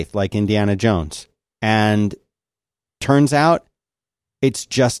of faith like Indiana Jones. And turns out it's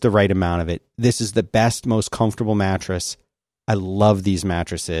just the right amount of it. This is the best, most comfortable mattress. I love these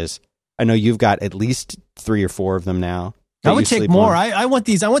mattresses. I know you've got at least 3 or 4 of them now. I would take more. I want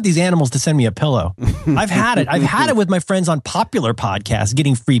these animals to send me a pillow. I've had it. I've had it with my friends on popular podcasts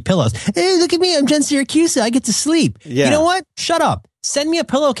getting free pillows. Hey, look at me. I'm Jen Syracuse. I get to sleep. Yeah. You know what? Shut up. Send me a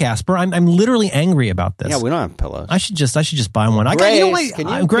pillow, Casper. I'm literally angry about this. Yeah, we don't have pillows. I should just buy one. Grace,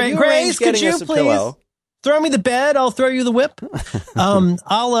 Grace, could you please throw me the bed? I'll throw you the whip.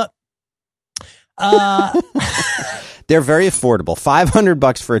 They're very affordable.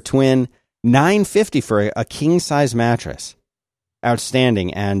 $500 for a twin. $950 for a king-size mattress.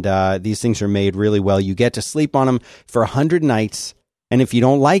 Outstanding. And these things are made really well. You get to sleep on them for 100 nights. And if you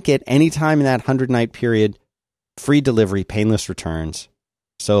don't like it, anytime in that 100-night period, free delivery, painless returns.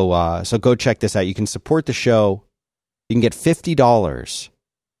 So go check this out. You can support the show. You can get $50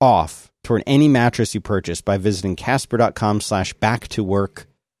 off toward any mattress you purchase by visiting Casper.com/back-to-work.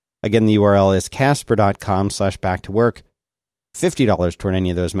 Again, the URL is Casper.com/back-to-work. $50 toward any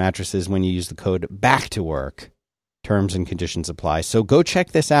of those mattresses when you use the code BACK2WORK. Terms and conditions apply. So go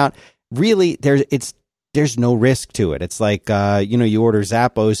check this out. Really, there's no risk to it. It's like, you order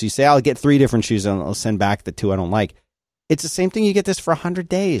Zappos. You say, I'll get 3 different shoes and I'll send back the 2 I don't like. It's the same thing. You get this for 100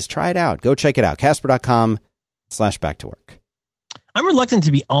 days. Try it out. Go check it out. Casper.com/back-to-work. I'm reluctant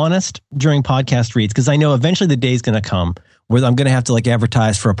to be honest during podcast reads because I know eventually the day is going to come where I'm going to have to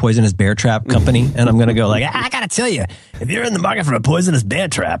advertise for a poisonous bear trap company. And I'm going to go I got to tell you, if you're in the market for a poisonous bear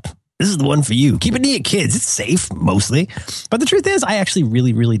trap, this is the one for you. Keep it near your kids. It's safe mostly. But the truth is I actually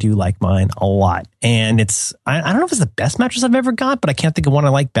really, really do like mine a lot. And I don't know if it's the best mattress I've ever got, but I can't think of one I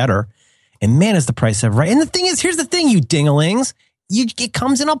like better. And man, is the price ever right. And the thing is, here's the thing, you dingalings, it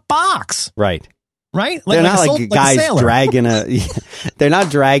comes in a box. Right. Right? They're not like guys dragging they're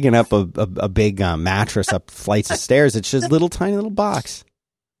not dragging up a big mattress up flights of stairs. It's just little tiny little box.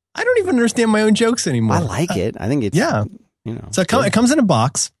 I don't even understand my own jokes anymore. I like it. I think it's, So it comes in a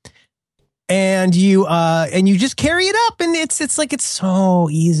box and you just carry it up and it's so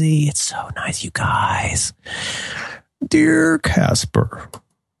easy. It's so nice, you guys. Dear Casper.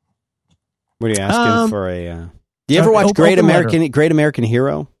 What are you asking for do you ever watch Great American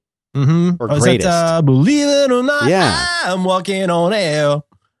Hero? Mm-hmm. Or Greatest. Believe it or not, I'm walking on air.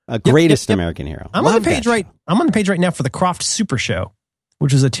 Greatest American Hero. I'm on the page right now for the Croft Super Show,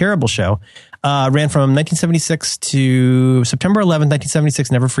 which was a terrible show. Ran from 1976 to September 11th,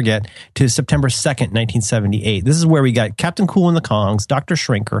 1976, never forget, to September 2nd, 1978. This is where we got Captain Cool and the Kongs, Dr.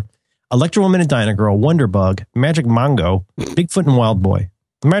 Shrinker, Electra Woman and Dyna Girl, Wonder Bug, Magic Mongo, Bigfoot and Wild Boy.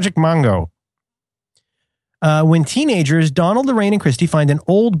 Magic Mongo. When teenagers Donald, Lorraine, and Christy find an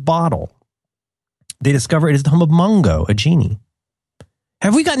old bottle, they discover it is the home of Mongo, a genie.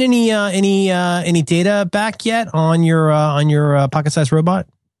 Have we gotten any data back yet on your pocket-sized robot?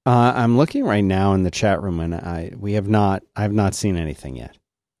 I'm looking right now in the chat room, and I have not seen anything yet.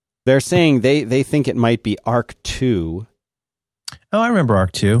 They're saying they think it might be Arc 2. Oh, I remember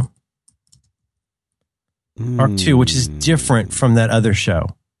Arc 2. Arc 2, which is different from that other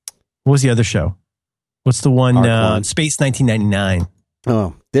show. What was the other show? What's the one? Space 1999.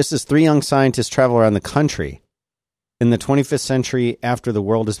 Oh, this is 3 young scientists travel around the country in the 25th century after the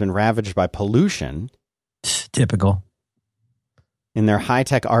world has been ravaged by pollution. Typical. In their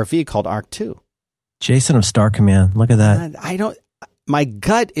high-tech RV called Arc 2. Jason of Star Command. Look at that. My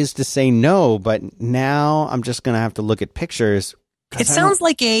gut is to say no, but now I'm just going to have to look at pictures. It sounds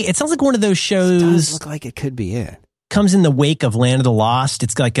like one of those shows. It does look like it could be it. Comes in the wake of Land of the Lost.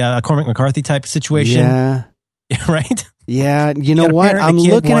 It's like a Cormac McCarthy type of situation. Yeah. Right? Yeah. You know what? I'm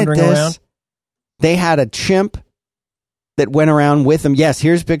looking at this. Around. They had a chimp that went around with them. Yes,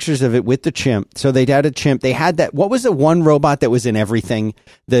 here's pictures of it with the chimp. So they had a chimp. They had that. What was the one robot that was in everything?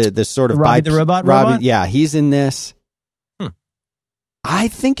 The sort of Robbie the robot? Yeah, he's in this. I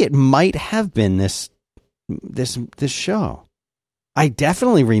think it might have been this show. I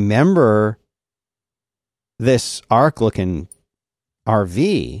definitely remember this Ark-looking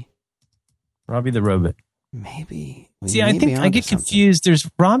RV. Robbie the robot. Maybe. See, I think I get confused. There's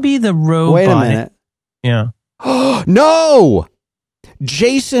Robbie the robot. Wait a minute. Yeah. No!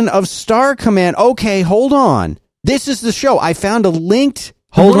 Jason of Star Command. Okay, hold on. This is the show. I found a linked...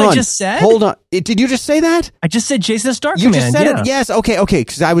 Hold on. I just said? Hold on. Did you just say that? I just said Jason of Star Command. You just said it? Yes. Okay.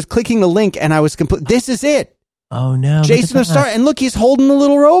 Because I was clicking the link and I was complete. This is it. Oh, no. Jason of Star... And look, he's holding the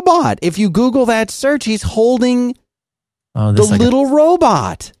little robot. If you Google that search, he's holding Oh, the little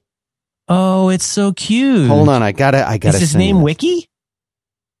robot. Oh, it's so cute. Hold on, I gotta. Is his name Wiki?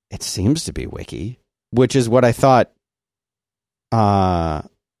 It seems to be Wiki, which is what I thought. Buck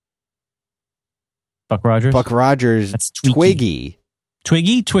Rogers. Buck Rogers. That's Twiggy.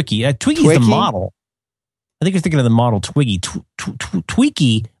 Twiggy. Twiggy's the model. I think you're thinking of the model Twiggy.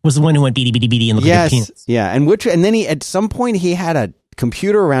 Tweaky was the one who went beady beady beady and looked at the penis. Yeah, and then at some point he had a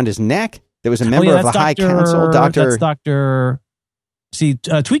computer around his neck. There was a member of the High Council, Doctor. That's Doctor. See,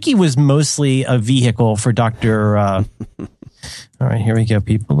 Tweaky was mostly a vehicle for Doctor. All right, here we go.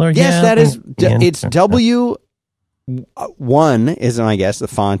 People are that is. It's W1 is my guess. The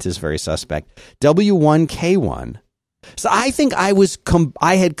font is very suspect. W1K1. So I think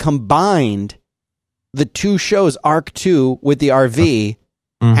I had combined the two shows, Arc 2 with the RV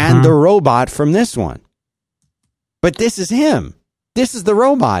and the robot from this one. But this is him. This is the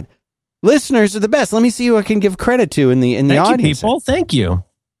robot. Listeners are the best. Let me see who I can give credit to in the audience. Thank you, people. Thank you.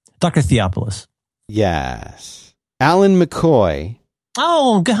 Dr. Theopolis. Yes. Alan McCoy.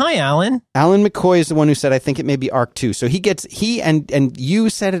 Oh, hi, Alan. Alan McCoy is the one who said, I think it may be Arc 2. So he and you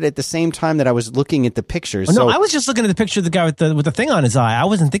said it at the same time that I was looking at the pictures. Oh, no, I was just looking at the picture of the guy with the thing on his eye. I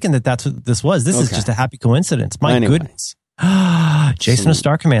wasn't thinking that that's what this was. This is just a happy coincidence. My goodness. Jason of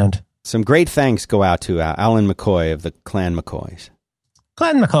Star Command. Some great thanks go out to Alan McCoy of the Clan McCoys.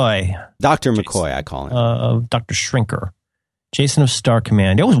 Clan McCoy. Dr. McCoy, I call him. Dr. Shrinker. Jason of Star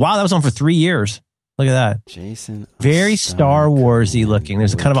Command. Oh, wow, that was on for 3 years. Look at that. Jason. Very Star Wars-y looking.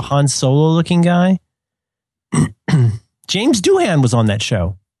 There's a kind of a Han Solo looking guy. James Doohan was on that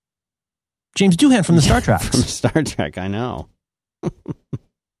show. James Doohan from the Star Trek. From Star Trek, I know.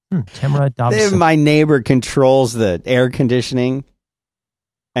 Tamara Dobson. My neighbor controls the air conditioning.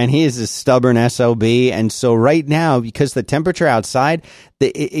 And he is a stubborn SOB. And so right now, because the temperature outside,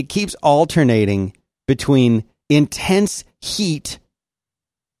 it keeps alternating between intense heat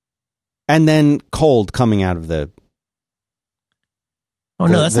and then cold coming out of the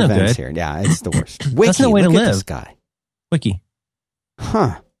that's no good. Here. Yeah, it's the worst. Wiki, that's no way to live. This guy. Wiki.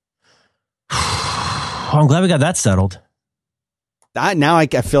 Huh. I'm glad we got that settled. Now I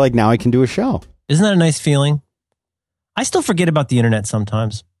feel like now I can do a show. Isn't that a nice feeling? I still forget about the internet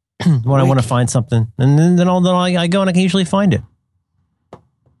sometimes when I want to find something. And then I go and I can usually find it.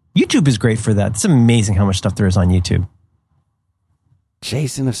 YouTube is great for that. It's amazing how much stuff there is on YouTube.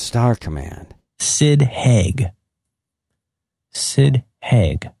 Jason of Star Command. Sid Haig. Sid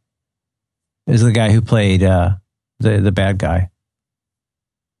Haig is the guy who played the bad guy.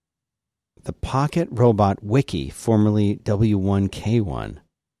 The Pocket Robot Wiki, formerly W1K1.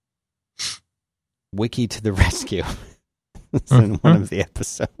 Wiki to the rescue. It's in one of the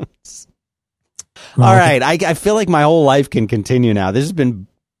episodes. All right, I feel like my whole life can continue now. This has been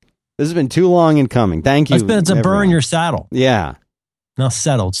too long in coming. Thank you. It's a burn your saddle. Yeah. Now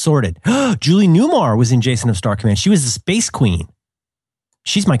settled, sorted. Julie Newmar was in Jason of Star Command. She was the Space Queen.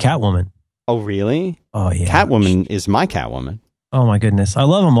 She's my Catwoman. Oh, really? Oh, yeah. Catwoman is my Catwoman. Oh, my goodness. I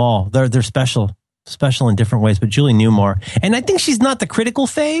love them all. They're special in different ways. But Julie Newmar, and I think she's not the critical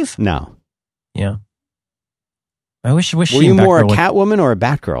fave. No. Yeah. I wish. Were you more a Catwoman or a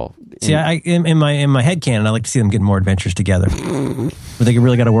Batgirl? See, in my head canon, I like to see them get more adventures together, where they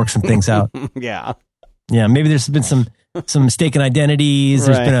really got to work some things out. Yeah. Yeah. Maybe there's been some mistaken identities.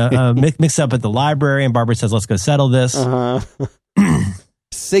 There's been a mix up at the library, and Barbara says, "Let's go settle this."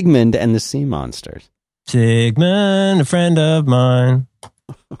 Sigmund and the Sea Monsters. Sigmund, a friend of mine.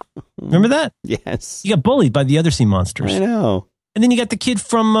 Remember that? Yes. You got bullied by the other sea monsters. I know. And then you got the kid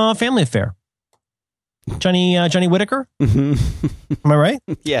from Family Affair. Johnny Whitaker? Am I right?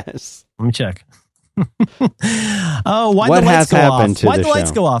 Yes. Let me check. Oh, what has happened to the show? Why'd the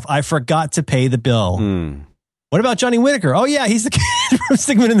lights go off? I forgot to pay the bill. What about Johnny Whitaker? Oh, yeah, he's the kid from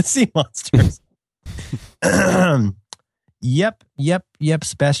Sigmund and the Sea Monsters. Yep.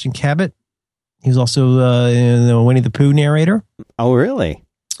 Sebastian Cabot. He was also the Winnie the Pooh narrator. Oh, really?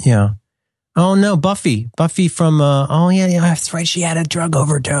 Yeah. Oh, no, Buffy. Buffy from, yeah, that's right. She had a drug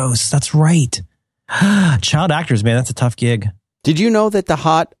overdose. That's right. Child actors, man, that's a tough gig. Did you know that the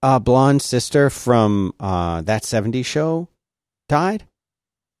hot blonde sister from That 70s Show died?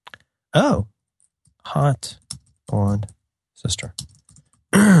 Oh. Hot blonde sister.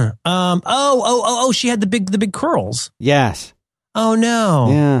 She had the big curls. Yes. Oh, no.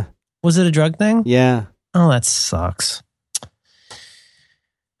 Yeah. Was it a drug thing? Yeah. Oh, that sucks.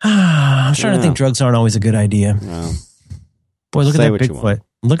 I'm starting to think drugs aren't always a good idea. No. Boy, look at that Bigfoot.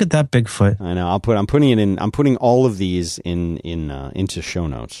 Look at that Bigfoot. I know. I'm putting it in. I'm putting all of these into show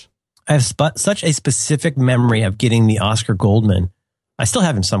notes. I have such a specific memory of getting the Oscar Goldman. I still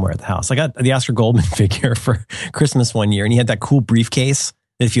have him somewhere at the house. I got the Oscar Goldman figure for Christmas one year, and he had that cool briefcase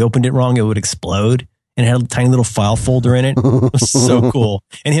that if you opened it wrong, it would explode. And it had a tiny little file folder in it. It was so cool.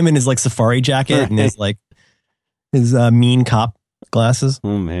 And him in his like safari jacket and his like his mean cop glasses.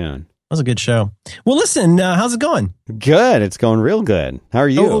 Oh, man. That was a good show. Well, listen, how's it going? Good. It's going real good. How are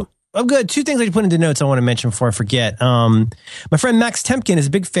you? Oh, I'm good. Two things I put into notes I want to mention before I forget. My friend Max Temkin is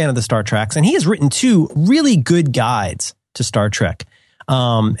a big fan of the Star Treks, and he has written 2 really good guides to Star Trek.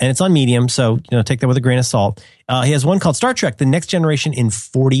 And it's on Medium, so take that with a grain of salt. He has one called Star Trek: The Next Generation in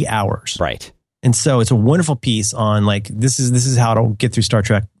 40 Hours. Right. And so it's a wonderful piece on like this is how to get through Star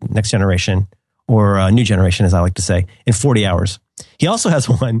Trek Next Generation, or New Generation, as I like to say, in 40 hours. He also has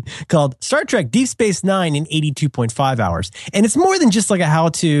one called Star Trek Deep Space Nine in 82.5 hours. And it's more than just like a how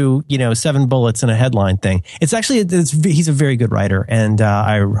to, 7 bullets and a headline thing. It's actually, he's a very good writer, and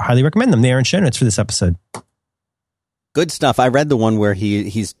I highly recommend them. They are in show notes for this episode. Good stuff. I read the one where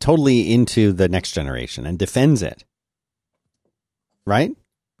he's totally into the Next Generation and defends it. Right?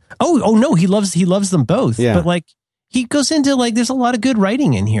 Oh no, he loves them both. Yeah. But like he goes into like there's a lot of good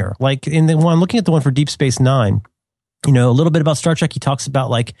writing in here. Like in the one, I'm looking at the one for Deep Space Nine, a little bit about Star Trek. He talks about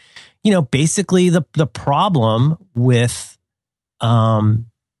like, basically the problem with the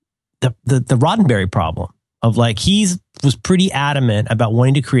Roddenberry problem of like was pretty adamant about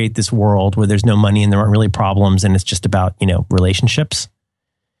wanting to create this world where there's no money and there aren't really problems and it's just about, relationships.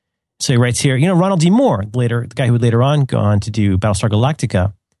 So he writes here, Ronald D. Moore, the guy who would later on go on to do Battlestar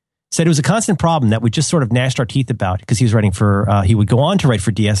Galactica, said it was a constant problem that we just sort of gnashed our teeth about because he was writing for, he would go on to write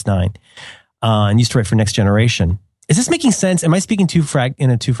for DS9 and used to write for Next Generation. Is this making sense? Am I speaking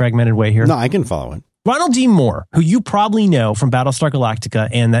in a too fragmented way here? No, I can follow it. Ronald D. Moore, who you probably know from Battlestar Galactica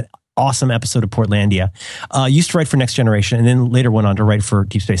and that awesome episode of Portlandia, used to write for Next Generation and then later went on to write for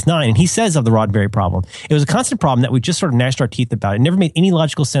Deep Space Nine. And he says of the Roddenberry problem, it was a constant problem that we just sort of gnashed our teeth about. It never made any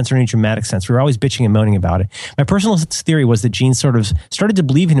logical sense or any dramatic sense. We were always bitching and moaning about it. My personal theory was that Gene sort of started to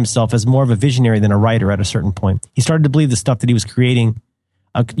believe in himself as more of a visionary than a writer at a certain point. He started to believe the stuff that he was creating,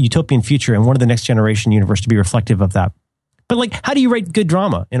 a utopian future, and wanted the Next Generation universe to be reflective of that. But like, how do you write good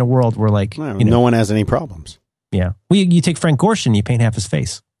drama in a world where like, no one has any problems? Yeah. Well, you take Frank Gorshin, you paint half his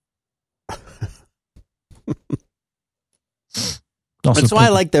face. That's why I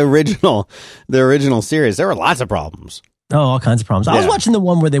like the original series. There were lots of problems. Oh, all kinds of problems. Yeah. I was watching the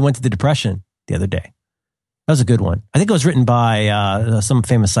one where they went to the Depression the other day. That was a good one. I think it was written by some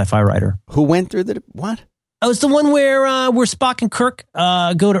famous sci-fi writer. Who went through what? Oh, it's the one where Spock and Kirk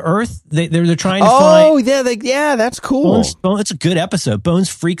go to Earth. They're trying to find. Oh, yeah, that's cool. Bones, it's a good episode. Bones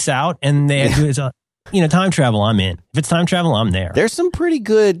freaks out, and they time travel. I'm in. If it's time travel, I'm there. There's some pretty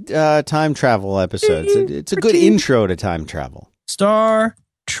good time travel episodes. It's a good intro to time travel. Star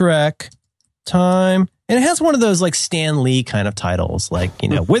Trek Time, and it has one of those like Stan Lee kind of titles, like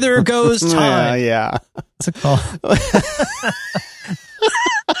Whither Goes Time. Yeah. What's it called?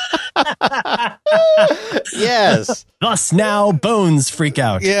 Yes. Thus now Bones freak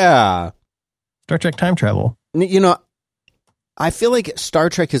out. Yeah. Star Trek time travel. I feel like Star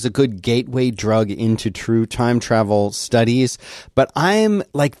Trek is a good gateway drug into true time travel studies, but I'm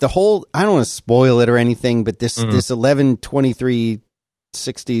like I don't want to spoil it or anything, but this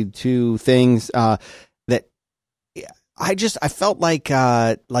 11/23/62 things that I felt like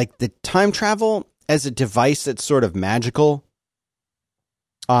the time travel as a device that's sort of magical.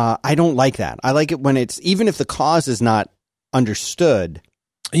 I don't like that. I like it when it's, even if the cause is not understood.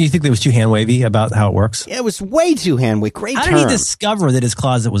 You think that was too hand-wavy about how it works? Yeah, it was way too hand-wavy. Great term. How did he discover that his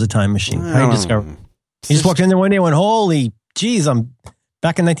closet was a time machine? How did he discover? He just walked in there one day and went, holy geez, I'm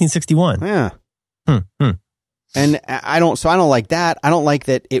back in 1961. Yeah. And I don't like that. I don't like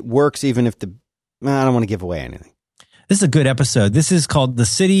that it works even if I don't want to give away anything. This is a good episode. This is called The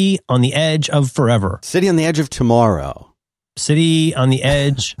City on the Edge of Forever. City on the Edge of Tomorrow. City on the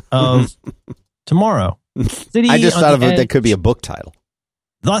Edge of Tomorrow. City I just thought of it. That could be a book title.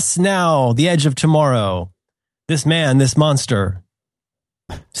 Thus now, the edge of tomorrow. This man, this monster.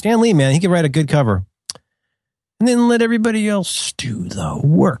 Stan Lee, man, he could write a good cover. And then let everybody else do the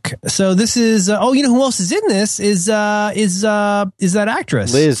work. So this is, who else is in this is that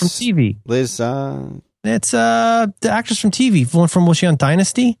actress Liz from TV. Liz, it's the actress from TV. Was she on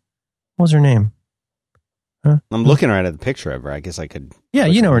Dynasty? What was her name? Huh? I'm looking right at the picture of her. I guess I could. Yeah,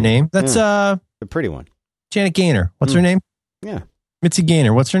 you know her name. That's the pretty one. Janet Gaynor. What's her name? Yeah. Mitzi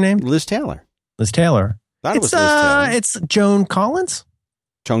Gaynor. What's her name? Liz Taylor. Liz Taylor. Thought it was Liz Taylor. It's Joan Collins.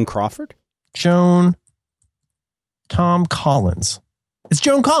 Joan Crawford. Tom Collins. It's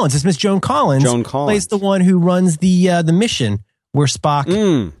Joan Collins. It's Miss Joan Collins. Joan Collins plays the one who runs the mission where Spock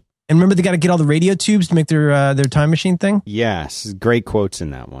And remember, they got to get all the radio tubes to make their time machine thing? Yes. Great quotes in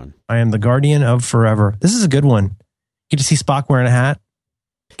that one. I am the guardian of forever. This is a good one. Get to see Spock wearing a hat.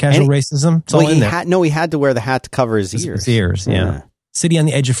 Casual racism. It's all in there. He had to wear the hat to cover his ears. His ears, yeah. City on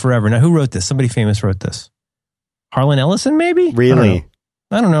the Edge of Forever. Now, who wrote this? Somebody famous wrote this. Harlan Ellison, maybe? Really?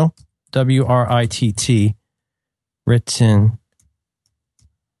 I don't know. WRITT. Written.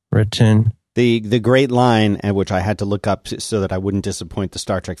 The great line, which I had to look up so that I wouldn't disappoint the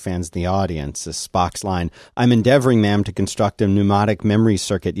Star Trek fans in the audience, is Spock's line, "I'm endeavoring, ma'am, to construct a pneumatic memory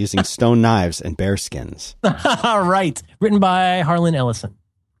circuit using stone knives and bear skins." Right. Written by Harlan Ellison.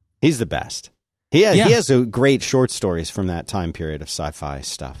 He's the best. He has great short stories from that time period of sci-fi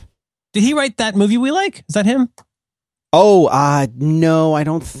stuff. Did he write that movie we like? Is that him? Oh, no, I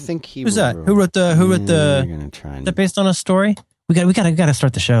don't think he. Who's that? Who wrote the? You're gonna try is that based on a story? We got to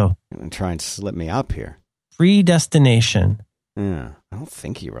start the show. You're gonna try and slip me up here. Predestination. Yeah, I don't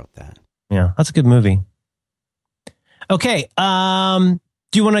think he wrote that. Yeah, that's a good movie. Okay,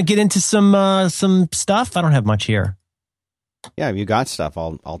 do you want to get into some stuff? I don't have much here. Yeah, if you got stuff,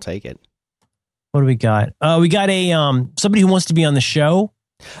 I'll take it. What do we got? We got a somebody who wants to be on the show.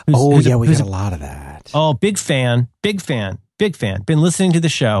 We got a lot of that. Oh, big fan. Been listening to the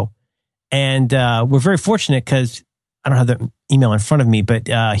show, and we're very fortunate because I don't have the email in front of me, but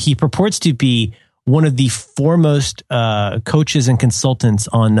he purports to be one of the foremost coaches and consultants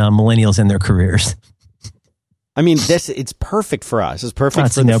on millennials and their careers. I mean, it's perfect for us. It's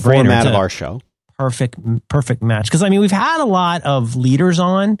perfect for the format of our show. Perfect match. Because, I mean, we've had a lot of leaders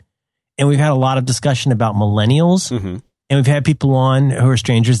on, and we've had a lot of discussion about millennials, and we've had people on who are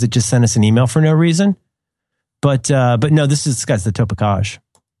strangers that just send us an email for no reason. But no, this guy's the total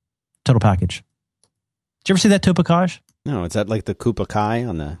package. Did you ever see that Topacage? No, is that like the Kupa Kai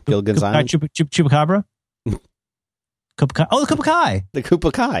on the Gilligan's Island? Chupacabra? Oh, the Kupa Kai. The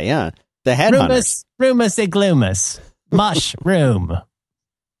Kupa Kai, yeah. The headhunters. Rumus e glumus. Mushroom.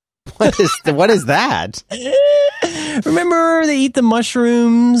 What is that? Remember they eat the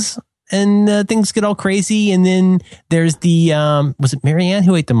mushrooms and things get all crazy, and then there's the was it Marianne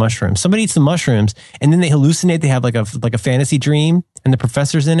who ate the mushrooms? Somebody eats the mushrooms and then they hallucinate. They have like a fantasy dream, and the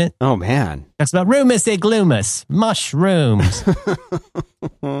professor's in it. Oh man, that's about Rumus e glumus, mushrooms.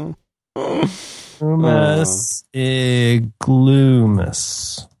 Rumus e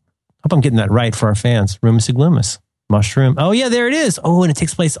glumus. Hope I'm getting that right for our fans. Rumus e glumus, mushroom. Oh yeah, there it is. Oh, and it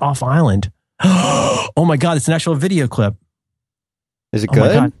takes place off island. Oh my God, it's an actual video clip. Is it good?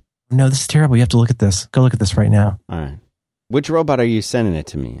 My God. No, this is terrible. You have to look at this. Go look at this right now. All right. Which robot are you sending it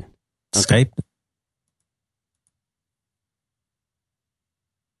to me? Okay. Skype.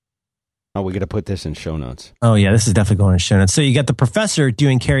 Oh, we got to put this in show notes. Oh, yeah. This is definitely going in show notes. So you got the professor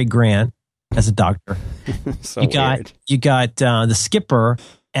doing Cary Grant as a doctor. So you got the skipper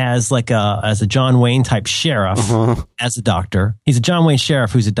as a John Wayne type sheriff as a doctor. He's a John Wayne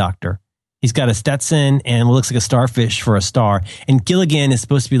sheriff who's a doctor. He's got a Stetson and what looks like a starfish for a star. And Gilligan is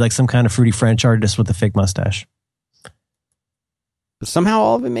supposed to be like some kind of fruity French artist with a fake mustache. But somehow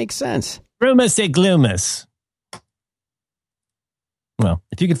all of it makes sense. Rumus e glumus. Well,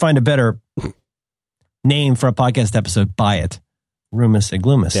 if you could find a better name for a podcast episode, buy it. Rumus e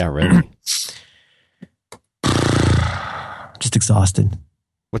glumus. Yeah, really. Just exhausted.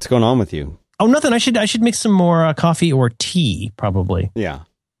 What's going on with you? Oh, nothing. I should make some more coffee or tea, probably. Yeah.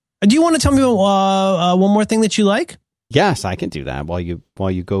 Do you want to tell me about one more thing that you like? Yes, I can do that while you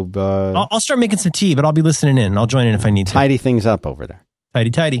go. I'll start making some tea, but I'll be listening in. I'll join in if I need to. Tidy things up over there.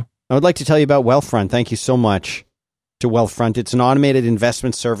 Tidy. I would like to tell you about Wealthfront. Thank you so much to Wealthfront. It's an automated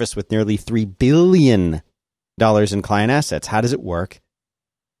investment service with nearly $3 billion in client assets. How does it work?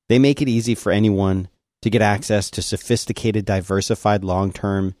 They make it easy for anyone to get access to sophisticated, diversified,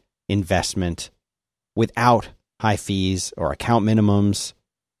 long-term investment without high fees or account minimums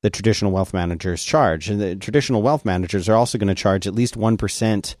that traditional wealth managers charge. And the traditional wealth managers are also going to charge at least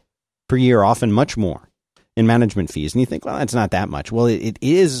 1% per year, often much more, in management fees. And you think, well, that's not that much. Well, it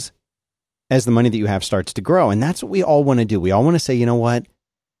is as the money that you have starts to grow. And that's what we all want to do. We all want to say, you know what?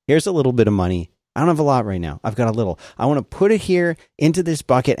 Here's a little bit of money. I don't have a lot right now. I've got a little. I want to put it here into this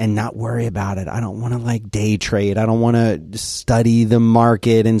bucket and not worry about it. I don't want to day trade. I don't want to study the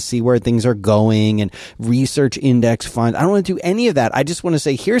market and see where things are going and research index funds. I don't want to do any of that. I just want to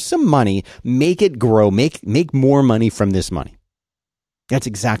say, here's some money, make it grow, make more money from this money. That's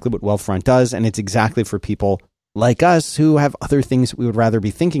exactly what Wealthfront does. And it's exactly for people like us who have other things we would rather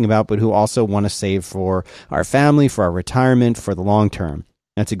be thinking about, but who also want to save for our family, for our retirement, for the long term.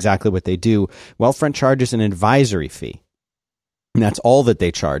 That's exactly what they do. Wealthfront charges an advisory fee. And that's all that they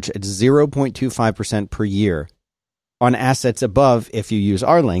charge. It's 0.25% per year on assets above, if you use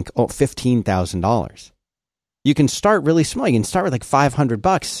our link, $15,000. You can start really small. You can start with like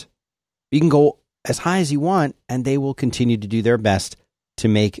 $500. You can go as high as you want, and they will continue to do their best to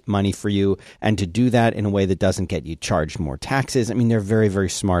make money for you and to do that in a way that doesn't get you charged more taxes. I mean, they're very, very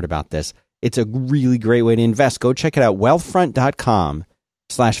smart about this. It's a really great way to invest. Go check it out.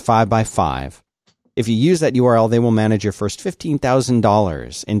 Wealthfront.com/5x5. If you use that URL, they will manage your first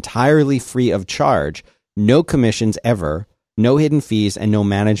 $15,000 entirely free of charge. No commissions ever, no hidden fees, and no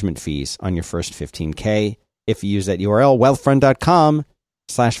management fees on your first $15K. If you use that URL,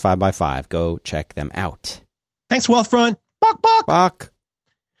 wealthfront.com/5x5. Go check them out. Thanks, Wealthfront. Bok, bok. Bok.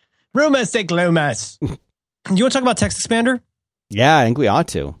 Rumas de glomas. You want to talk about Text Expander? Yeah, I think we ought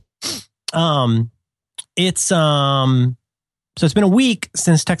to. So it's been a week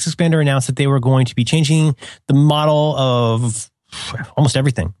since Text Expander announced that they were going to be changing the model of almost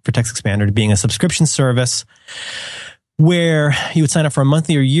everything for Text Expander to being a subscription service where you would sign up for a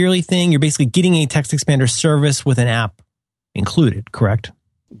monthly or yearly thing. You're basically getting a Text Expander service with an app included, correct?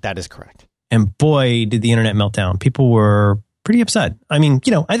 That is correct. And boy, did the internet melt down. People were pretty upset. I mean,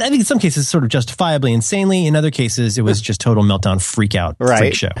 I think in some cases sort of justifiably insanely. In other cases, it was just total meltdown, freak out,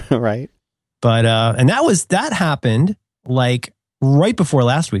 freak show. Right. But, and that happened like right before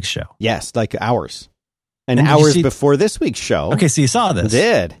last week's show. Yes, like hours. And hours before this week's show. Okay, so you saw this. I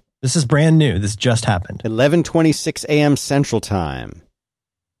did. This is brand new. This just happened. 11:26 a.m. Central Time.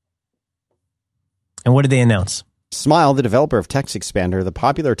 And what did they announce? Smile, the developer of Text Expander, the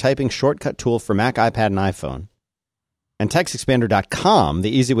popular typing shortcut tool for Mac, iPad, and iPhone, and TextExpander.com, the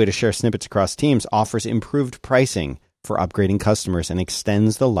easy way to share snippets across teams, offers improved pricing for upgrading customers and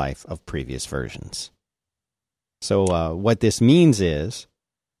extends the life of previous versions. So what this means is,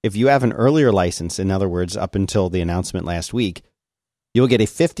 if you have an earlier license, in other words, up until the announcement last week, you'll get a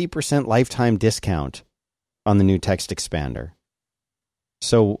 50% lifetime discount on the new Text Expander.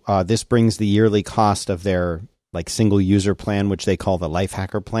 So this brings the yearly cost of their single user plan, which they call the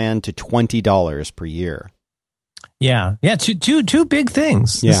Lifehacker plan, to $20 per year. Yeah. Two big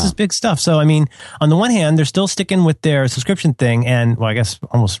things. This is big stuff. So, I mean, on the one hand, they're still sticking with their subscription thing, and I guess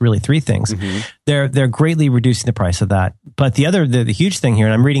almost really three things. Mm-hmm. They're greatly reducing the price of that. But the huge thing here,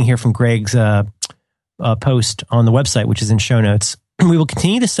 and I'm reading here from Greg's post on the website, which is in show notes. We will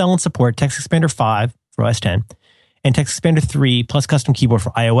continue to sell and support Text Expander 5 for OS X and Text Expander 3 plus custom keyboard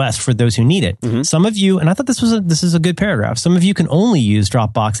for iOS for those who need it. Mm-hmm. Some of you, and I thought this is a good paragraph, some of you can only use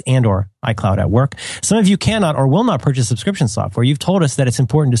Dropbox and or iCloud at work. Some of you cannot or will not purchase subscription software. You've told us that it's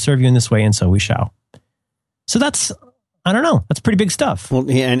important to serve you in this way, and so we shall. So that's, I don't know, that's pretty big stuff. Well,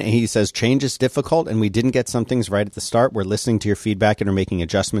 and he says, change is difficult, and we didn't get some things right at the start. We're listening to your feedback and are making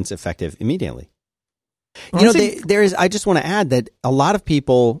adjustments effective immediately. I just want to add that a lot of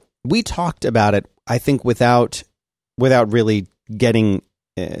people, we talked about it, I think, without really getting...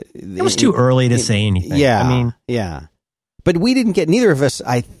 it was too early to say anything. Yeah. But we didn't get, neither of us,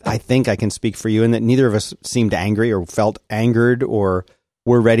 I think I can speak for you, in that neither of us seemed angry or felt angered or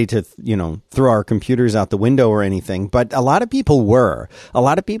were ready to, throw our computers out the window or anything. But a lot of people were. A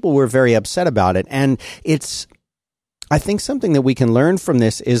lot of people were very upset about it. And I think something that we can learn from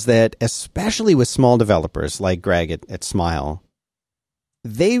this is that, especially with small developers like Greg at Smile,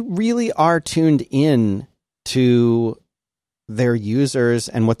 they really are tuned in to their users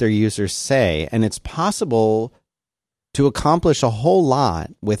and what their users say. And it's possible to accomplish a whole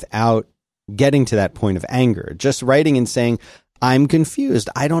lot without getting to that point of anger. Just writing and saying, I'm confused.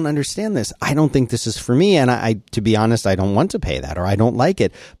 I don't understand this. I don't think this is for me. And I to be honest, I don't want to pay that, or I don't like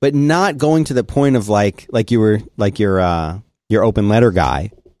it. But not going to the point of like your open letter guy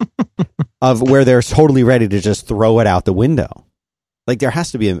of where they're totally ready to just throw it out the window. Like there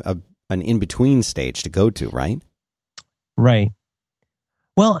has to be an in-between stage to go to, right? Right.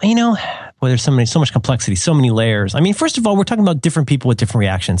 Well, there's so much complexity, so many layers. I mean, first of all, we're talking about different people with different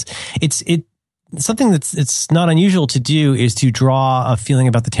reactions. It's something it's not unusual to do is to draw a feeling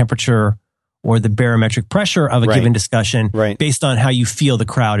about the temperature or the barometric pressure of a given discussion based on how you feel the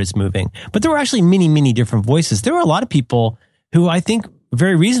crowd is moving. But there were actually many, many different voices. There were a lot of people who I think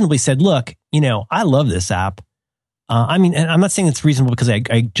very reasonably said, look, I love this app. And I'm not saying it's reasonable because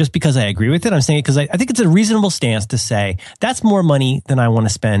because I agree with it. I'm saying it because I think it's a reasonable stance to say that's more money than I want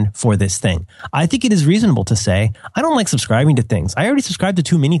to spend for this thing. I think it is reasonable to say I don't like subscribing to things. I already subscribe to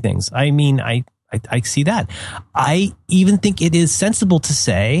too many things. I mean, I see that. I even think it is sensible to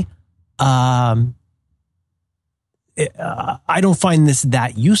say I don't find this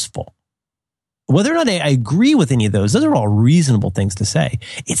that useful. Whether or not I agree with any of those are all reasonable things to say.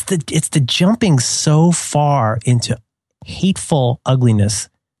 It's the jumping so far into hateful ugliness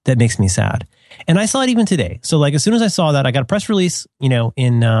that makes me sad. And I saw it even today. So like as soon as I saw that, I got a press release, in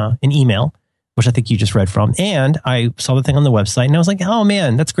an email, which I think you just read from. And I saw the thing on the website and I was like, oh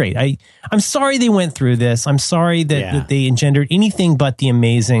man, that's great. I'm sorry they went through this. I'm sorry that they engendered anything but the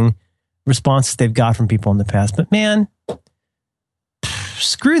amazing responses they've got from people in the past. But man,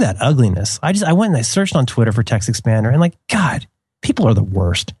 screw that ugliness. I went and I searched on Twitter for TextExpander and like, God, people are the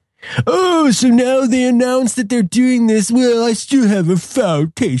worst. Oh, so now they announced that they're doing this. Well, I still have a foul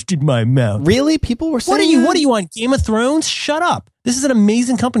taste in my mouth. Really? People were saying What are you on, Game of Thrones? Shut up. This is an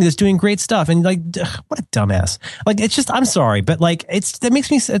amazing company that's doing great stuff. And like, what a dumbass. Like, it's just, I'm sorry, but like, it makes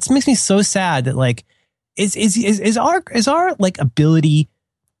me so sad that like, is our like ability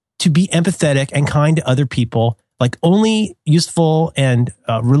to be empathetic and kind to other people like only useful and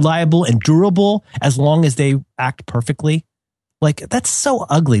reliable and durable as long as they act perfectly? Like, that's so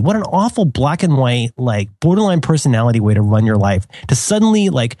ugly. What an awful black and white, like borderline personality way to run your life. To suddenly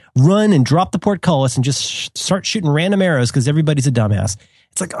like run and drop the portcullis and just start shooting random arrows because everybody's a dumbass.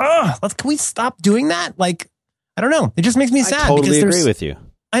 It's like, can we stop doing that? Like, I don't know. It just makes me sad. I totally agree with you.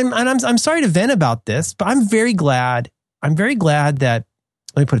 I'm sorry to vent about this, but I'm very glad that,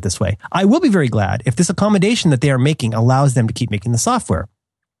 let me put it this way. I will be very glad if this accommodation that they are making allows them to keep making the software.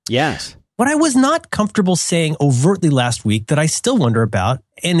 Yes. What I was not comfortable saying overtly last week that I still wonder about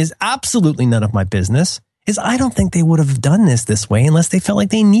and is absolutely none of my business is I don't think they would have done this way unless they felt like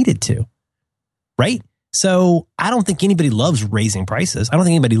they needed to. Right? So I don't think anybody loves raising prices. I don't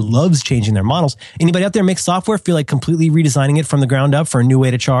think anybody loves changing their models. Anybody out there make software feel like completely redesigning it from the ground up for a new way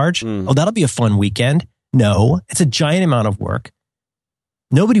to charge? Oh, that'll be a fun weekend. No, it's a giant amount of work.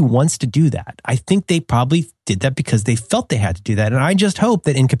 Nobody wants to do that. I think they probably did that because they felt they had to do that. And I just hope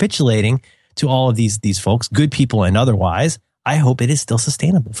that in capitulating to all of these folks, good people and otherwise, I hope it is still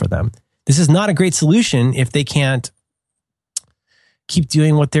sustainable for them. This is not a great solution if they can't keep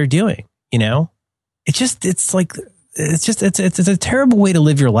doing what they're doing. It's a terrible way to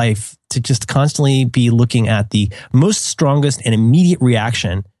live your life, to just constantly be looking at the most strongest and immediate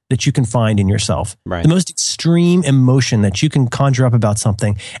reaction that you can find in yourself, right. The most extreme emotion that you can conjure up about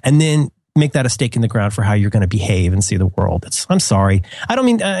something, and then make that a stake in the ground for how you're going to behave and see the world. I'm sorry. I don't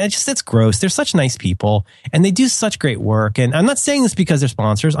mean, it's gross. They're such nice people and they do such great work. And I'm not saying this because they're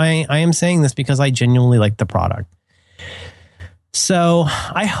sponsors. I am saying this because I genuinely like the product. So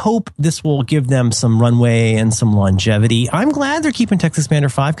I hope this will give them some runway and some longevity. I'm glad they're keeping TextExpander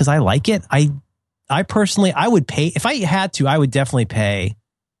 5 because I like it. I personally, I would pay, if I had to, I would definitely pay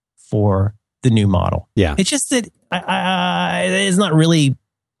for the new model. Yeah. It's just that it's not really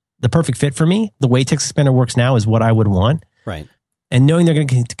the perfect fit for me. The way TextExpander works now is what I would want. Right. And knowing they're going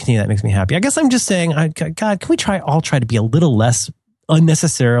to continue that makes me happy. I guess I'm just saying, God, can we all try to be a little less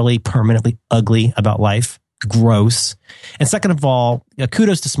unnecessarily, permanently ugly about life? Gross. And second of all,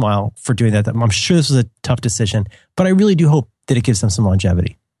 kudos to Smile for doing that. I'm sure this was a tough decision, but I really do hope that it gives them some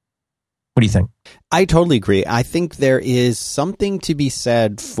longevity. What do you think? I totally agree. I think there is something to be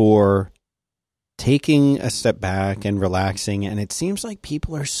said for taking a step back and relaxing. And it seems like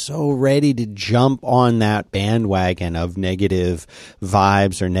people are so ready to jump on that bandwagon of negative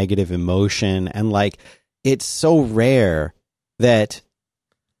vibes or negative emotion. And like, it's so rare that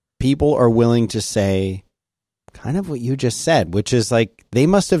people are willing to say kind of what you just said, which is like, they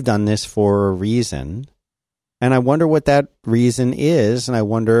must have done this for a reason. And I wonder what that reason is. And I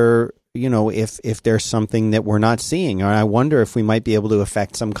wonder, if there's something that we're not seeing, or I wonder if we might be able to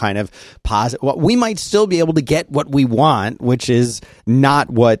affect some kind of positive, we might still be able to get what we want, which is not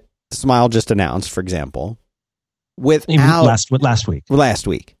what Smile just announced, for example, without last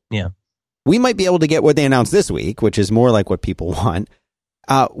week. Yeah. We might be able to get what they announced this week, which is more like what people want,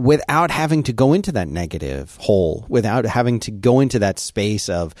 without having to go into that negative hole, without having to go into that space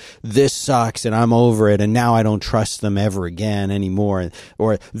of this sucks and I'm over it and now I don't trust them ever again anymore.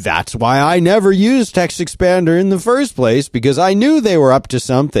 Or that's why I never used TextExpander in the first place, because I knew they were up to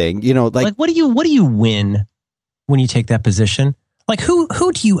something. Like what do you win when you take that position? Like who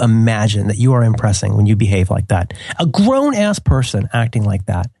do you imagine that you are impressing when you behave like that? A grown ass person acting like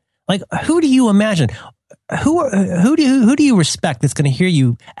that. Like who do you imagine? Who do you respect that's going to hear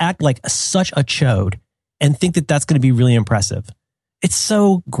you act like such a chode and think that that's going to be really impressive? It's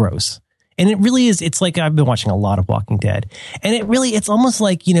so gross. And it really is. It's like, I've been watching a lot of Walking Dead, and it's almost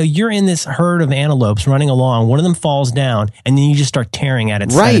like, you're in this herd of antelopes running along. One of them falls down and then you just start tearing at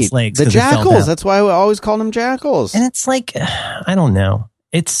its legs. The jackals. That's why I always call them jackals. And it's like, I don't know.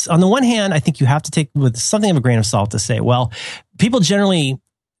 It's, on the one hand, I think you have to take with something of a grain of salt to say, well, people generally,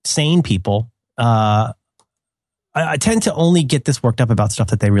 sane people, I tend to only get this worked up about stuff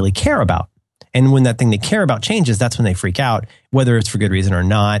that they really care about. And when that thing they care about changes, that's when they freak out, whether it's for good reason or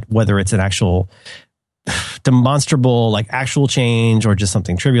not, whether it's an actual demonstrable, like actual change or just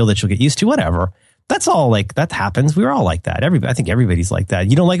something trivial that you'll get used to, whatever. That's all that happens. We're all like that. I think everybody's like that.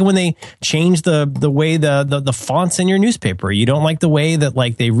 You don't like it when they change the way the fonts in your newspaper. You don't like the way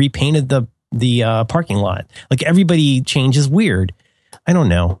that they repainted the parking lot. Like everybody changes weird. I don't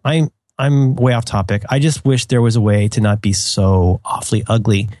know. I'm way off topic. I just wish there was a way to not be so awfully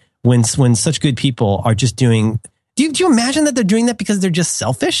ugly when such good people are just doing. Do you imagine that they're doing that because they're just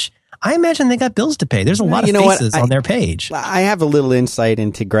selfish? I imagine they got bills to pay. There's a lot of faces on their page. I have a little insight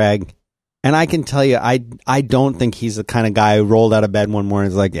into Greg. And I can tell you, I don't think he's the kind of guy who rolled out of bed one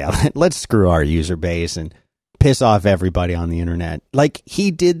morning and was like, yeah, let's screw our user base and piss off everybody on the internet. Like, he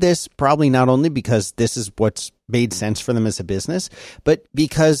did this probably not only because this is what's made sense for them as a business, but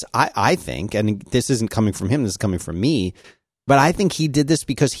because I think, and this isn't coming from him, this is coming from me, but I think he did this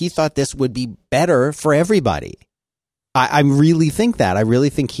because he thought this would be better for everybody. I really think that. I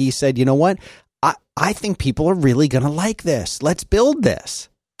really think he said, you know what? I think people are really going to like this. Let's build this.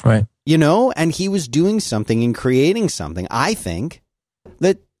 Right. And he was doing something and creating something, I think,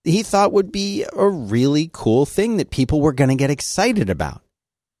 that he thought would be a really cool thing that people were going to get excited about.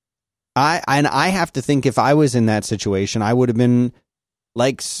 I have to think if I was in that situation, I would have been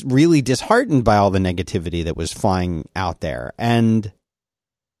really disheartened by all the negativity that was flying out there. And,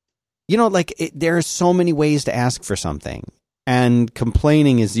 there are so many ways to ask for something, and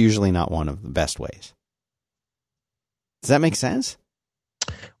complaining is usually not one of the best ways. Does that make sense?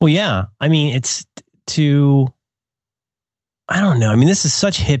 Well, yeah. I mean, it's I don't know. I mean, this is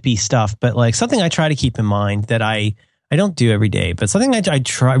such hippie stuff, but something I try to keep in mind that I don't do every day, but something I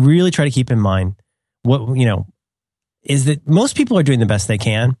really try to keep in mind, is that most people are doing the best they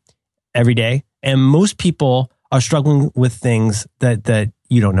can every day. And most people are struggling with things that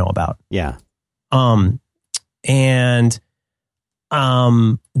you don't know about. Yeah. And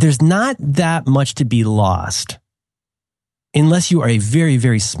there's not that much to be lost. Unless you are a very,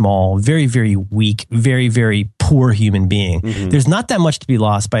 very small, very, very weak, very, very poor human being, there's not that much to be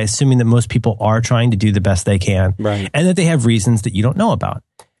lost by assuming that most people are trying to do the best they can, right, and that they have reasons that you don't know about.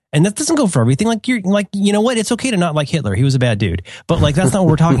 And that doesn't go for everything. You know what? It's okay to not like Hitler. He was a bad dude. But that's not what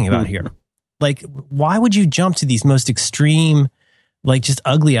we're talking about here. Why would you jump to these most extreme, just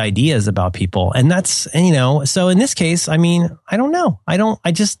ugly ideas about people? And that's, so in this case, I mean, I don't know. I don't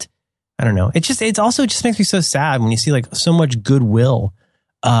know. It also just makes me so sad when you see so much goodwill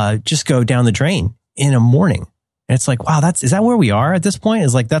just go down the drain in a morning. And it's wow, is that where we are at this point?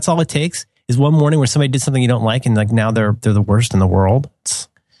 Is that's all it takes is one morning where somebody did something you don't like, and now they're the worst in the world.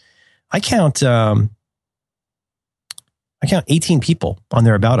 I count 18 people on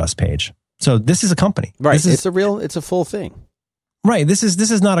their About Us page. So this is a company. Right. It's a full thing. Right. This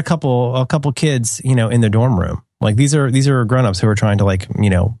is not a couple kids, in their dorm room. These are grown-ups who are trying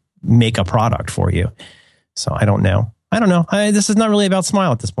to make a product for you. So I don't know. This is not really about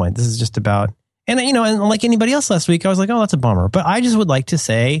Smile at this point. This is just about, and like anybody else last week, I was like, oh, that's a bummer. But I just would like to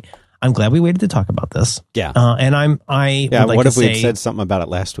say, I'm glad we waited to talk about this. Yeah. What if we had said something about it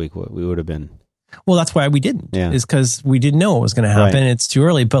last week? What we would have been. Well, that's why we didn't. Yeah. Is because we didn't know what was going to happen. Right. It's too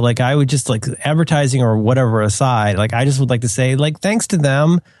early. But I would just advertising or whatever aside, I just would like to say thanks to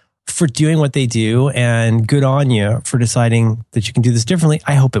them for doing what they do, and good on you for deciding that you can do this differently.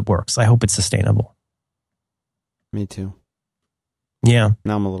 I hope it works. I hope it's sustainable. Me too. Yeah.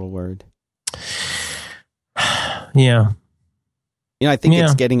 Now I'm a little worried. Yeah. I think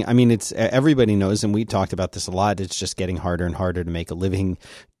it's getting, it's, everybody knows, and we talked about this a lot, it's just getting harder and harder to make a living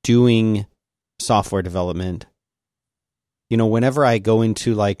doing software development. Whenever I go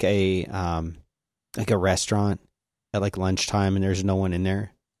into a restaurant at lunchtime and there's no one in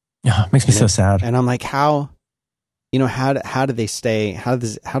there. Yeah, it makes me so sad. And I'm how do they stay? How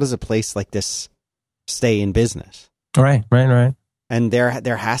does a place like this stay in business? Right. And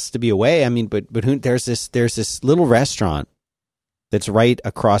there has to be a way. But there's this little restaurant that's right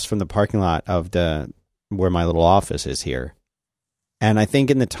across from the parking lot of where my little office is here. And I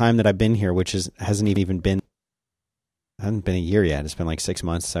think in the time that I've been here, which hasn't been a year yet, it's been 6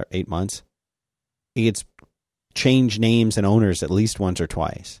 months or 8 months, it's changed names and owners at least once or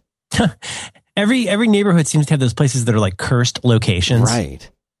twice. Every neighborhood seems to have those places that are cursed locations. Right.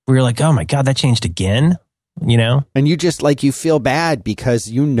 Where you're oh my God, that changed again, And you just you feel bad because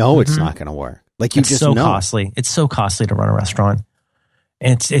it's not going to work. It's so costly. It's so costly to run a restaurant.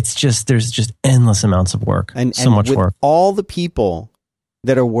 And it's just, there's just endless amounts of work. And so much work. All the people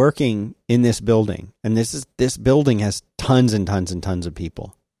that are working in this building, and this building has tons and tons and tons of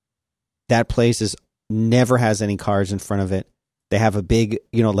people. That place never has any cars in front of it. They have a big,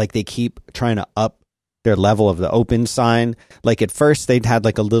 like they keep trying to up their level of the open sign. Like at first they'd had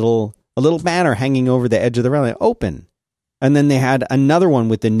like a little banner hanging over the edge of the railing, open. And then they had another one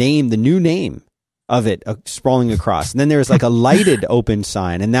with the new name of it sprawling across. And then there was like a lighted open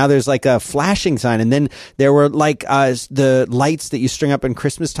sign. And now there's like a flashing sign. And then there were like the lights that you string up in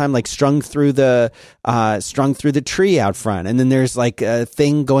Christmas time, like strung through the tree out front. And then there's like a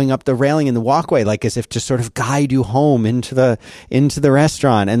thing going up the railing in the walkway, like as if to sort of guide you home into the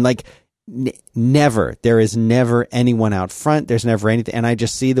restaurant. And like there is never anyone out front. There's never anything. And I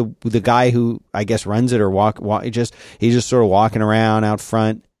just see the guy who I guess runs it or he's just sort of walking around out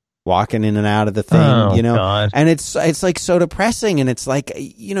front, walking in and out of the thing, God. And it's like so depressing. And it's like,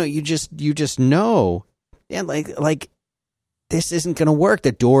 you just know, and like this isn't going to work.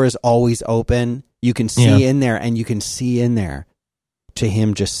 The door is always open. You can see in there, and you can see in there to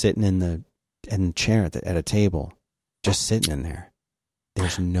him just sitting in the chair at a table, just sitting in there.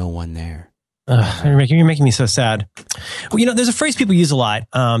 There's no one there. You're making me so sad. Well, there's a phrase people use a lot,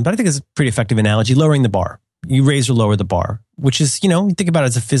 but I think it's a pretty effective analogy, lowering the bar. You raise or lower the bar, which is, you think about it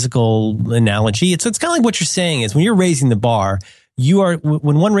as a physical analogy. It's kind of like what you're saying is when you're raising the bar,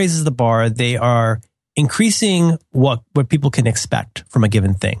 when one raises the bar, they are increasing what people can expect from a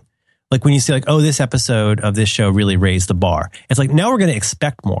given thing. Like when you say like, oh, this episode of this show really raised the bar. It's like, now we're going to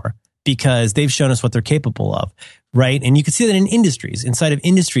expect more because they've shown us what they're capable of. Right. And you can see that in industries. Inside of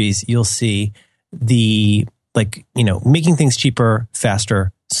industries, you'll see making things cheaper,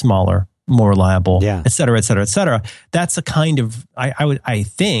 faster, smaller, more reliable, et cetera, et cetera, et cetera. That's a kind of, I don't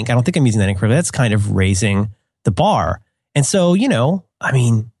think I'm using that incorrectly. That's kind of raising the bar. And so,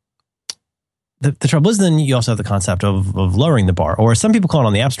 the trouble is then you also have the concept of lowering the bar, or some people call it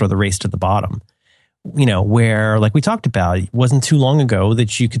on the App Store, the race to the bottom, where like we talked about, it wasn't too long ago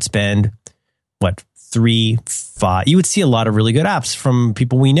that you could spend $3, $5. You would see a lot of really good apps from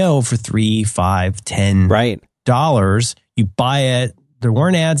people we know for $3, $5, $10. Dollars. You buy it. There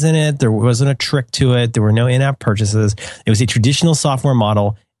weren't ads in it. There wasn't a trick to it. There were no in-app purchases. It was a traditional software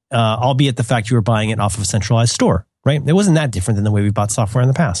model, albeit the fact you were buying it off of a centralized store. Right? It wasn't that different than the way we bought software in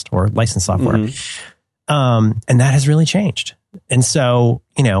the past or licensed software. Mm-hmm. And that has really changed. And so,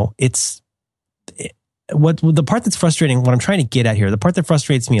 the part that's frustrating, what I'm trying to get at here, the part that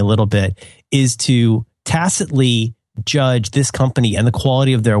frustrates me a little bit is to tacitly judge this company and the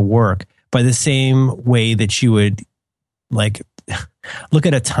quality of their work by the same way that you would like look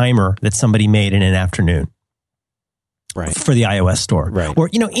at a timer that somebody made in an afternoon, right, for the iOS store, right, or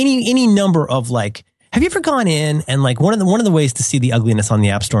any number of like. Have you ever gone in and like one of the ways to see the ugliness on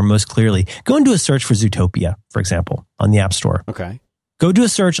the App Store most clearly? Go and do a search for Zootopia, for example, on the App Store. Okay. Go do a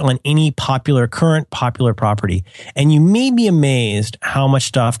search on any current popular property, and you may be amazed how much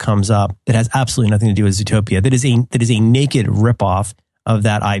stuff comes up that has absolutely nothing to do with Zootopia. That is a naked ripoff of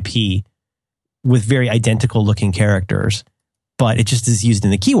that IP with very identical looking characters, but it just is used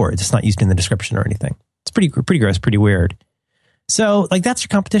in the keywords. It's not used in the description or anything. It's pretty gross, pretty weird. So like that's your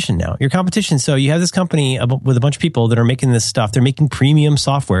competition now. Your competition. So you have this company with a bunch of people that are making this stuff. They're making premium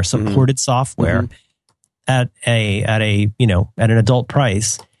software, supported software at an adult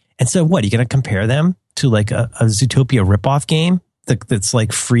price. And so what? Are you going to compare them to like a Zootopia ripoff game that's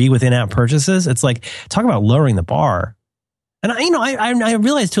like free with in-app purchases? It's like, talk about lowering the bar. And I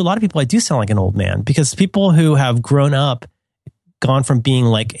realize to a lot of people I do sound like an old man, because people who have grown up, gone from being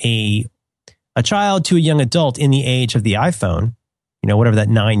like a child to a young adult in the age of the iPhone, whatever that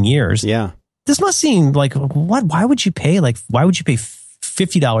 9 years. Yeah. This must seem like, what? Why would you pay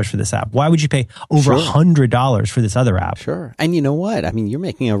 $50 for this app? Why would you pay over $100 for this other app? Sure. And you know what? I mean, you're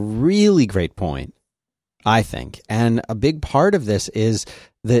making a really great point, I think. And a big part of this is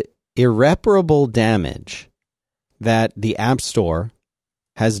the irreparable damage that the App Store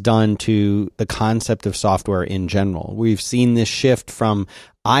has done to the concept of software in general. We've seen this shift from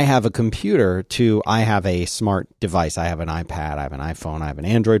I have a computer to I have a smart device. I have an iPad, I have an iPhone, I have an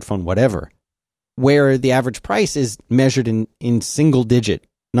Android phone, whatever, where the average price is measured in single digit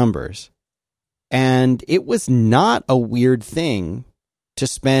numbers. And it was not a weird thing to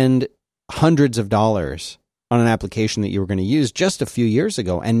spend hundreds of dollars on an application that you were going to use just a few years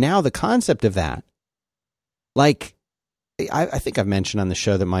ago. And now the concept of that, like, I think I've mentioned on the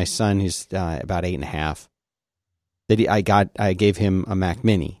show that my son, who's about 8.5, that I gave him a Mac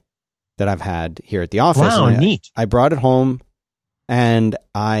Mini that I've had here at the office. Wow, neat. I brought it home, and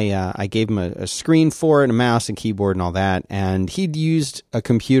I gave him a screen for it, and a mouse and keyboard and all that. And he'd used a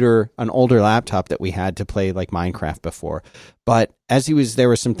computer, an older laptop that we had to play like Minecraft before. But as there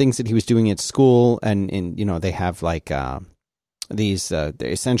were some things that he was doing at school, and they have like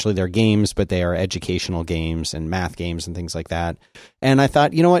essentially they're games, but they are educational games and math games and things like that. And I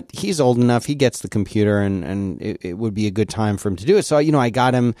thought, you know what, he's old enough, he gets the computer, and it would be a good time for him to do it. So, I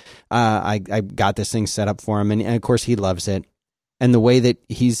got him, I got this thing set up for him, and of course he loves it. And the way that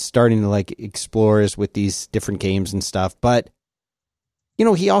he's starting to like explore is with these different games and stuff. But,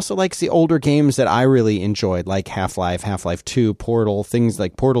 he also likes the older games that I really enjoyed, like Half-Life, Half-Life 2, Portal, things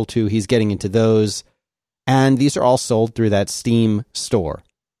like Portal 2. He's getting into those. And these are all sold through that Steam store.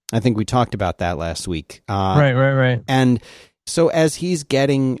 I think we talked about that last week. Right. And so as he's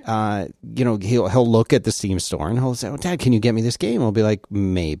getting, he'll look at the Steam store and he'll say, "Oh, Dad, can you get me this game?" I'll be like,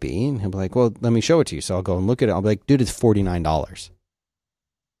 "Maybe." And he'll be like, "Well, let me show it to you." So I'll go and look at it. I'll be like, "Dude, it's $49.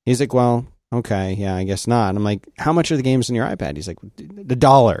 He's like, "Well, okay, yeah, I guess not." And I'm like, "How much are the games on your iPad?" He's like,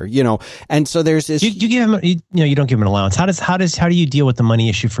 $1, And so there's this. You give him, you don't give him an allowance. How do you deal with the money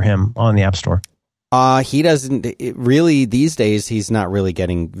issue for him on the App Store? He doesn't really these days. He's not really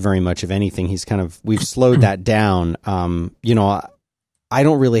getting very much of anything. We've slowed that down. I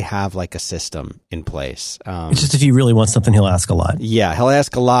don't really have like a system in place. It's just if he really wants something, he'll ask a lot. Yeah, he'll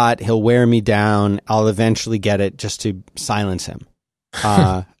ask a lot. He'll wear me down. I'll eventually get it just to silence him.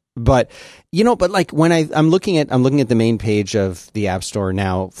 But like when I'm looking at the main page of the App Store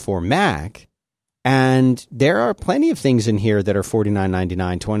now for Mac. And there are plenty of things in here that are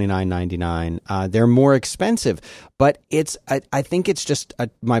 $49.99, $29.99. They're more expensive, but I think it's just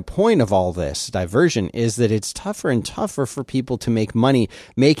my point of all this diversion is that it's tougher and tougher for people to make money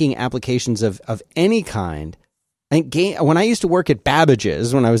making applications of any kind. When I used to work at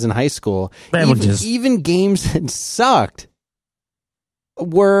Babbage's when I was in high school, even games that sucked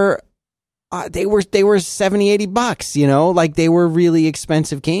were. They were $70, $80, like they were really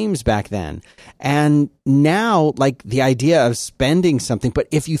expensive games back then. And now, like the idea of spending something, but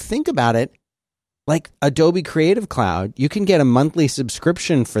if you think about it, like Adobe Creative Cloud, you can get a monthly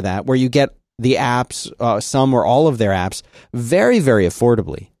subscription for that where you get the apps, some or all of their apps, very, very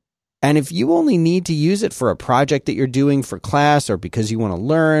affordably. And if you only need to use it for a project that you're doing for class or because you want to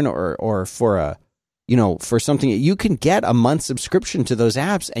learn or for for something, you can get a month subscription to those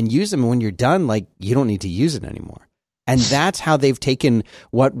apps and use them. And when you're done, like you don't need to use it anymore. And that's how they've taken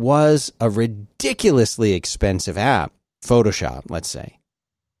what was a ridiculously expensive app, Photoshop, let's say,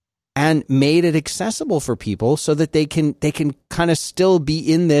 and made it accessible for people so that they can kind of still be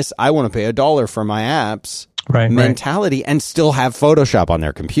in this, I want to pay $1 for my apps mentality and still have Photoshop on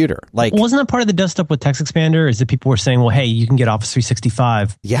their computer. Like, wasn't that part of the dust up with Text Expander? Is that people were saying, well, hey, you can get Office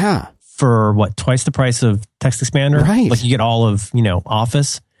 365. Yeah. For what, twice the price of Text Expander? Right. Like you get all of,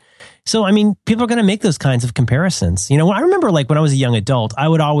 Office. So, I mean, people are going to make those kinds of comparisons. I remember like when I was a young adult, I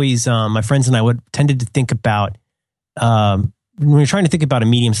would always, my friends and I tended to think about, when we were trying to think about a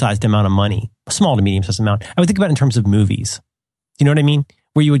medium-sized amount of money, a small to medium-sized amount, I would think about it in terms of movies. You know what I mean?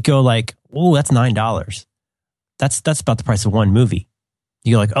 Where you would go like, oh, that's $9. That's about the price of one movie.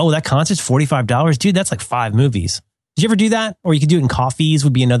 You go like, oh, that concert's $45. Dude, that's like 5 movies. Did you ever do that? Or you could do it in coffees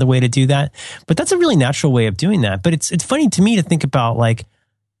would be another way to do that. But that's a really natural way of doing that. But it's funny to me to think about like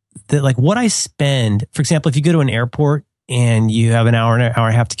what I spend. For example, if you go to an airport and you have an hour and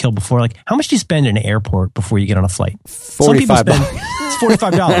a half to kill before, like how much do you spend in an airport before you get on a flight? Some people spend it's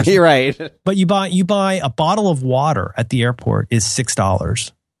 $45. You're right. But you buy a bottle of water at the airport is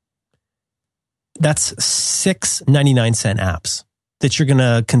 $6. That's 6.99 apps that you're going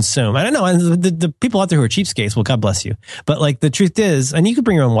to consume. I don't know. The people out there who are cheapskates, well, God bless you. But like the truth is, and you can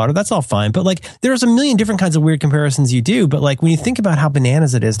bring your own water, that's all fine. But like there's a million different kinds of weird comparisons you do. But like when you think about how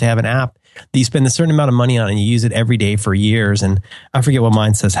bananas it is to have an app that you spend a certain amount of money on and you use it every day for years. And I forget what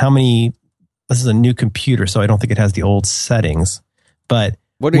mine says. This is a new computer, so I don't think it has the old settings. But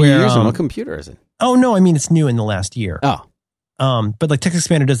what are you using? What computer is it? Oh, no, I mean, it's new in the last year. Oh. But like Text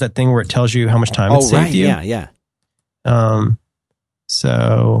Expander does that thing where it tells you how much time it saved you. Yeah.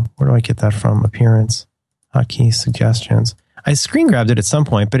 So where do I get that from? Appearance, hotkey, suggestions. I screen grabbed it at some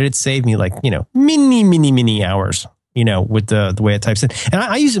point, but it saved me like, many hours, with the way it types in. And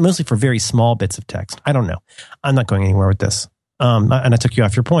I use it mostly for very small bits of text. I don't know. I'm not going anywhere with this. And I took you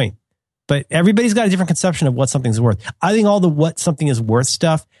off your point. But everybody's got a different conception of what something's worth. I think all the what something is worth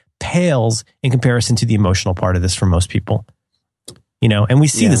stuff pales in comparison to the emotional part of this for most people. And we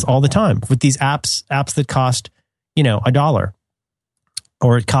see this all the time with these apps that cost, $1.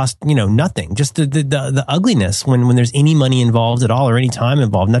 Or it costs, nothing. Just the ugliness when there's any money involved at all or any time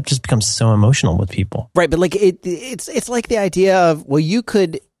involved, and that just becomes so emotional with people. Right, but like it's like the idea of, well, you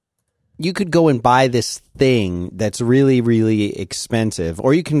could go and buy this thing that's really, really expensive,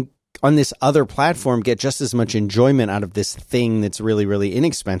 or you can on this other platform get just as much enjoyment out of this thing that's really, really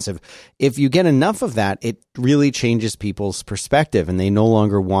inexpensive. If you get enough of that, it really changes people's perspective, and they no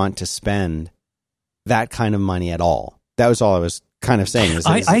longer want to spend that kind of money at all. That was all I was kind of saying.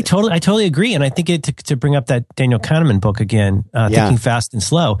 I totally agree. And I think to bring up that Daniel Kahneman book again, Thinking Fast and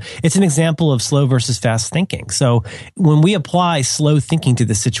Slow, it's an example of slow versus fast thinking. So when we apply slow thinking to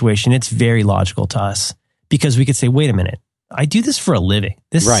this situation, it's very logical to us, because we could say, wait a minute, I do this for a living.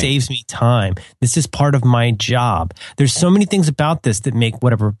 This saves me time. This is part of my job. There's so many things about this that make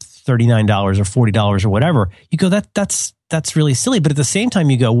whatever $39 or $40 or whatever. You go, that's really silly. But at the same time,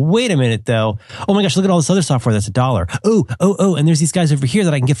 you go, wait a minute though. Oh my gosh, look at all this other software that's $1. Oh, and there's these guys over here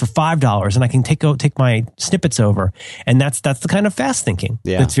that I can get for $5, and I can take my snippets over. And that's the kind of fast thinking.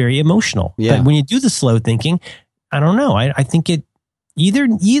 Yeah. That's very emotional. Yeah. But when you do the slow thinking, I don't know. I think it either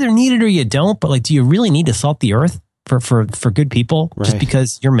need it or you don't. But like, do you really need to salt the earth for good people just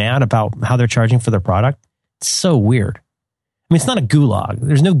because you're mad about how they're charging for their product? It's so weird. I mean, it's not a gulag.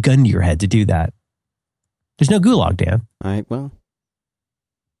 There's no gun to your head to do that. There's no gulag, Dan. Well,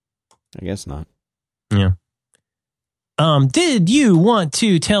 I guess not. Yeah. Did you want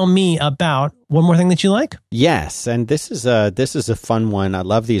to tell me about one more thing that you like? Yes, and this is a fun one. I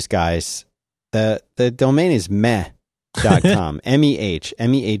love these guys. The domain is meh.com.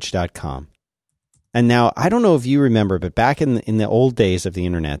 meh.com. And now, I don't know if you remember, but back in the old days of the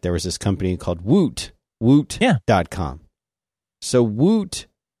internet, there was this company called Woot.com. So Woot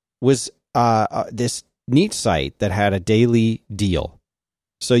was this neat site that had a daily deal.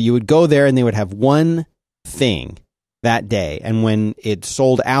 So you would go there and they would have one thing that day. And when it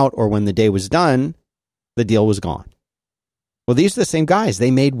sold out or when the day was done, the deal was gone. Well, these are the same guys.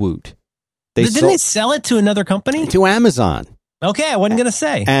 They made Woot. Didn't they sell it to another company? To Amazon. Okay, I wasn't going to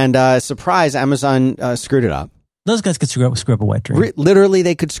say. And surprise, Amazon screwed it up. Those guys could screw up a wet dream. Literally,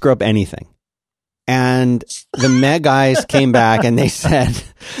 they could screw up anything. And the Meh guys came back and they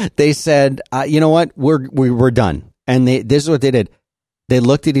said, you know what? We're done. And this is what they did. They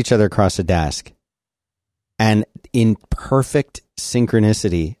looked at each other across the desk and in perfect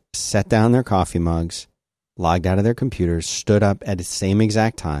synchronicity, set down their coffee mugs, logged out of their computers, stood up at the same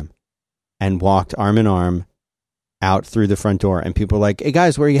exact time, and walked arm in arm out through the front door. And people were like, hey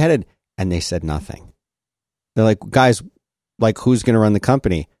guys, where are you headed? And they said nothing. They're like, guys, like, who's going to run the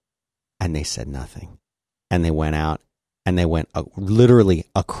company? And they said nothing. And they went out and they went literally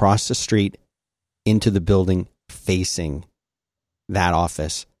across the street into the building facing that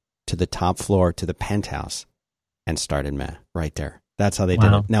office to the top floor, to the penthouse, and started Meh right there. That's how they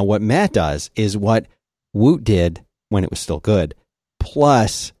did it. Now, what Meh does is what Woot did when it was still good,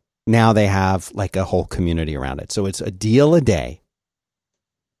 plus now they have like a whole community around it. So it's a deal a day.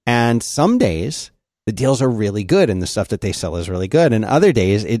 And some days the deals are really good and the stuff that they sell is really good. And other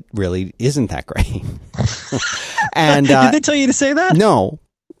days it really isn't that great. And did they tell you to say that? No,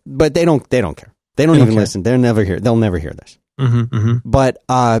 but they don't care. They don't even listen. They'll never hear this. Mm-hmm, mm-hmm. But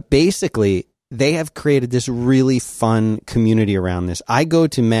basically they have created this really fun community around this. I go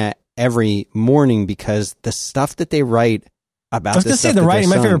to Meh every morning because the stuff that they write about, I was going to say the writing.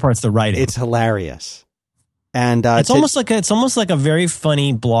 My favorite part's the writing. It's hilarious, and it's almost like a very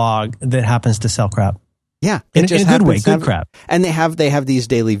funny blog that happens to sell crap. Yeah, in a good way, good crap. And they have these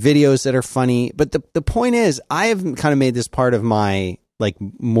daily videos that are funny. But the point is, I have kind of made this part of my like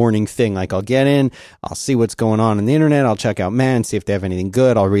morning thing. Like I'll get in, I'll see what's going on the internet. I'll check out Meh, see if they have anything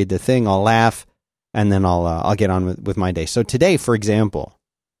good. I'll read the thing, I'll laugh, and then I'll get on with my day. So today, for example,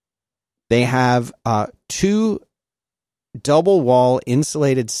 they have 2 double wall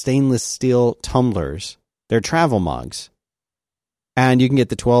insulated stainless steel tumblers. They're travel mugs. And you can get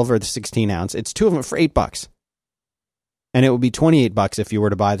the 12 or the 16 ounce. It's 2 of them for $8. And it would be $28 if you were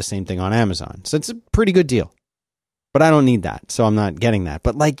to buy the same thing on Amazon. So it's a pretty good deal. But I don't need that, so I'm not getting that.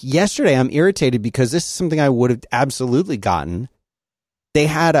 But like yesterday, I'm irritated because this is something I would have absolutely gotten. They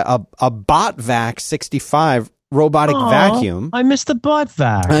had a BotVac 65 robotic vacuum. I missed the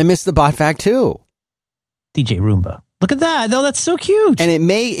BotVac. I missed the BotVac too. DJ Roomba. Look at that. No, that's so cute. And it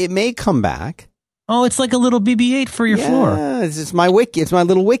may come back. Oh, it's like a little BB-8 for your floor. Yeah, it's my wiki. It's my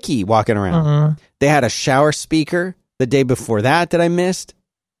little wiki walking around. Uh-huh. They had a shower speaker the day before that I missed.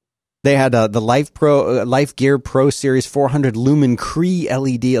 They had the Life Gear Pro Series 400 Lumen Cree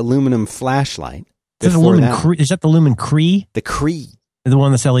LED aluminum flashlight. Is that the Lumen Cree? The Cree. The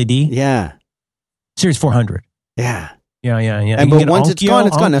one that's LED? Yeah. Series 400. Yeah. Yeah. But once it's gone,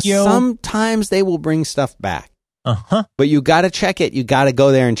 it's gone. Now, sometimes they will bring stuff back. Uh-huh. But you got to check it. You got to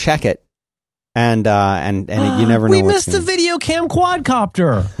go there and check it. And you never know. We missed the video cam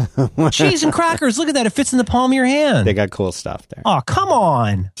quadcopter. Cheese and crackers. Look at that. It fits in the palm of your hand. They got cool stuff there. Oh, come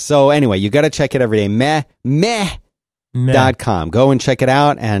on. So anyway, you got to check it every day. Meh.com. Go and check it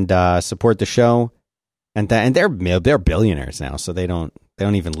out and support the show. And they're billionaires now, so they don't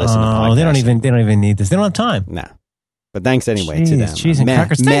even listen to podcasts. They don't even need this. They don't have time. No. But thanks anyway to them. Cheese and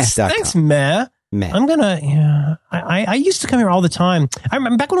crackers. Thanks, Meh. I'm gonna. I used to come here all the time. I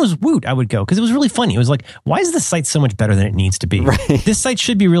remember back when it was Woot, I would go because it was really funny. It was like, why is this site so much better than it needs to be? Right. This site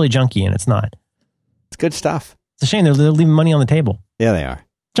should be really junky, and it's not. It's good stuff. It's a shame they're leaving money on the table. Yeah, they are.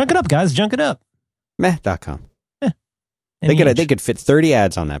 Junk it up, guys. Junk it up. Meh.com. They could fit 30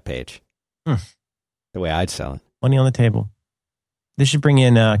 ads on that page. The way I'd sell it. Money on the table. They should bring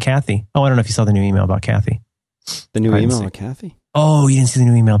in Kathy. Oh, I don't know if you saw the new email about Kathy. The new email about Kathy? Oh, you didn't see the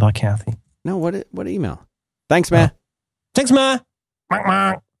new email about Kathy? No, what email? Thanks, Meh. Thanks, Meh.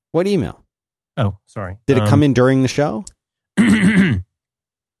 What email? Oh, sorry. Did it come in during the show?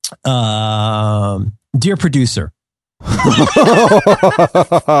 Dear producer.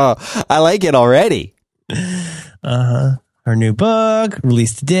 I like it already. Her new book,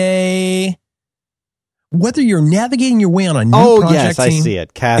 released today. Whether you're navigating your way on a new project team, I see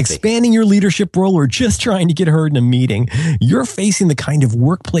it. Kathy. Expanding your leadership role, or just trying to get heard in a meeting, you're facing the kind of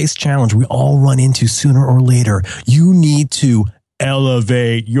workplace challenge we all run into sooner or later. You need to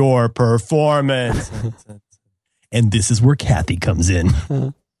elevate your performance. And this is where Kathy comes in.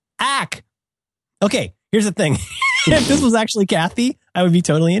 Ack. Okay, here's the thing. If this was actually Kathy, I would be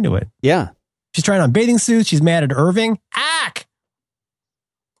totally into it. Yeah. She's trying on bathing suits. She's mad at Irving. Ack.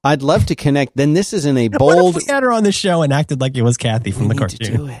 I'd love to connect. Then this is in a bold. What if we had her on the show and acted like it was Kathy from the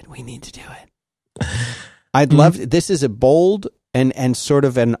cartoon? We need to do it. I'd love. This is a bold and sort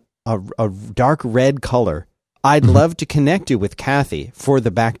of a dark red color. I'd love to connect you with Kathy for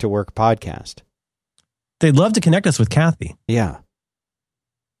the Back to Work podcast. They'd love to connect us with Kathy. Yeah.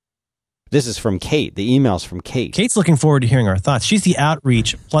 This is from Kate. The email's from Kate. Kate's looking forward to hearing our thoughts. She's the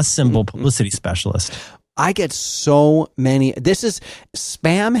outreach plus symbol publicity specialist. I get so many.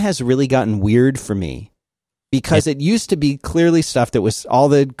 Spam has really gotten weird for me because it used to be clearly stuff that was all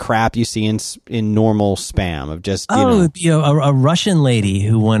the crap you see in normal spam of just, a Russian lady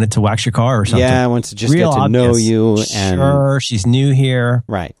who wanted to wax your car or something. Yeah, wants to just get to know you. And sure, she's new here.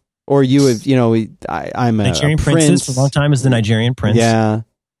 Right. Or you have, I'm a Nigerian prince. For a long time as the Nigerian prince. Yeah.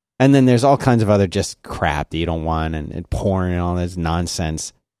 And then there's all kinds of other just crap that you don't want and porn and all this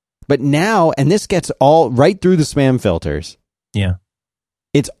nonsense. But now, and this gets all right through the spam filters. Yeah.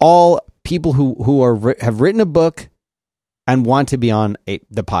 It's all people who have written a book and want to be on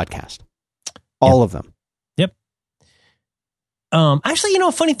the podcast. All of them. Yep. Actually,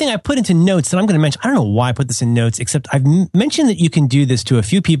 a funny thing I put into notes that I'm going to mention. I don't know why I put this in notes, except I've mentioned that you can do this to a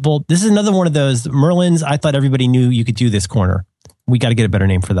few people. This is another one of those Merlin's. I thought everybody knew you could do this corner. We got to get a better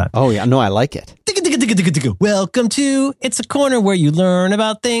name for that. Oh, yeah. No, I like it. Welcome to It's a Corner where you learn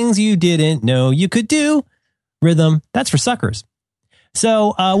about things you didn't know you could do. Rhythm. That's for suckers.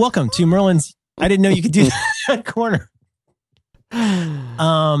 So, welcome to Merlin's I didn't know you could do that corner.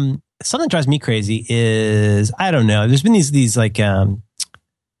 Something that drives me crazy is, I don't know, there's been these like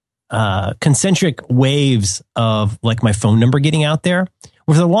concentric waves of like my phone number getting out there.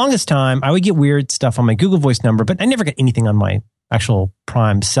 Where for the longest time, I would get weird stuff on my Google Voice number, but I never got anything on my actual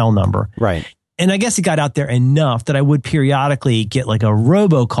Prime cell number. Right. And I guess it got out there enough that I would periodically get like a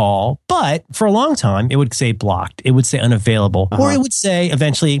robocall, but for a long time, it would say blocked. It would say unavailable, or it would say,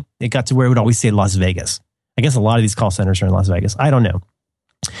 eventually, it got to where it would always say Las Vegas. I guess a lot of these call centers are in Las Vegas. I don't know.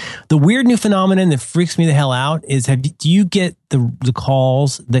 The weird new phenomenon that freaks me the hell out is, do you get the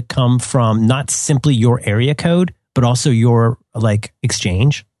calls that come from not simply your area code, but also your like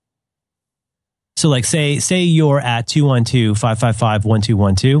exchange? So like say you're at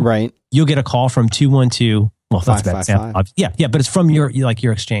 212-555-1212. Right. You'll get a call from 212. Well, that's a bad example. Yeah, but it's from your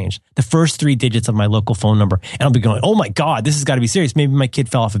exchange. The first 3 digits of my local phone number. And I'll be going, oh my God, this has got to be serious. Maybe my kid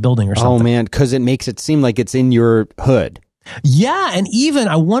fell off a building or something. Oh man, because it makes it seem like it's in your hood. Yeah, and even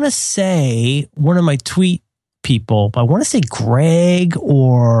I want to say one of my tweet people, I want to say Greg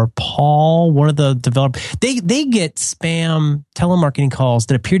or Paul, one of the developers, they get spam telemarketing calls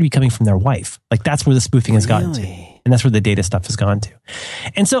that appear to be coming from their wife. Like that's where the spoofing has gotten to. And that's where the data stuff has gone to.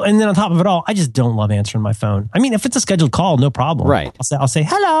 And then on top of it all, I just don't love answering my phone. I mean, if it's a scheduled call, no problem. Right. I'll say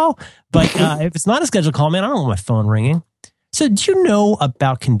hello. But if it's not a scheduled call, man, I don't want my phone ringing. So do you know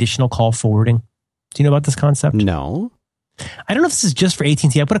about conditional call forwarding? Do you know about this concept? No. I don't know if this is just for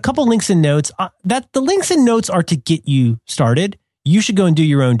AT&T. I put a couple links in notes. The links in notes are to get you started. you should go and do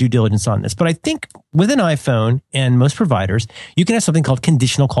your own due diligence on this. But I think with an iPhone and most providers, you can have something called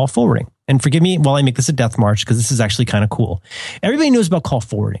conditional call forwarding. And forgive me while I make this a death march, because this is actually kind of cool. Everybody knows about call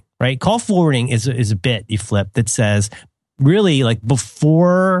forwarding, right? Call forwarding is a bit you flip that says, really, like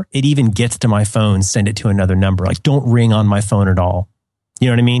before it even gets to my phone, send it to another number. Like, don't ring on my phone at all. You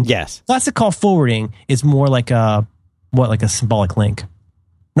know what I mean? Yes. Classic call forwarding is more like a symbolic link.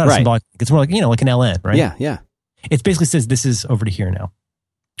 Not a symbolic link. It's more like, like an LN, right? Yeah, yeah. It basically says this is over to here now,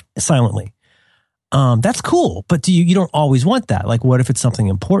 silently. That's cool, but you don't always want that. Like, what if it's something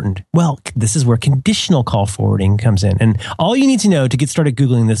important? Well, this is where conditional call forwarding comes in. And all you need to know to get started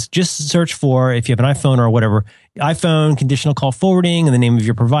Googling this, just search for, if you have an iPhone or whatever, iPhone conditional call forwarding and the name of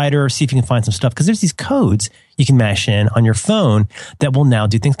your provider, see if you can find some stuff. Because there's these codes you can mash in on your phone that will now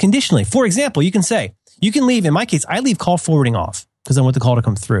do things conditionally. For example, you can leave, in my case, I leave call forwarding off because I want the call to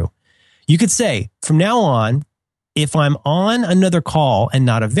come through. You could say, from now on, if I'm on another call and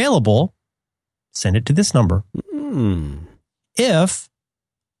not available, send it to this number. If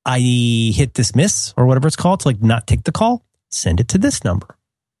I hit dismiss or whatever it's called to like not take the call, send it to this number.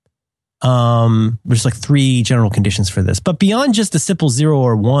 There's like 3 general conditions for this. But beyond just the simple 0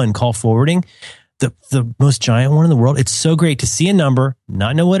 or 1 call forwarding, the most giant one in the world, it's so great to see a number,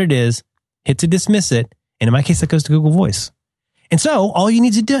 not know what it is, hit to dismiss it. And in my case, that goes to Google Voice. And so all you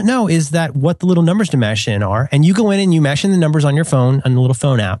need to know is that what the little numbers to mash in are, and you go in and you mash in the numbers on your phone, on the little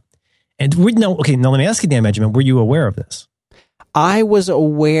phone app. And now let me ask you, Dan Benjamin, were you aware of this? I was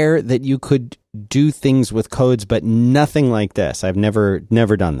aware that you could do things with codes, but nothing like this. I've never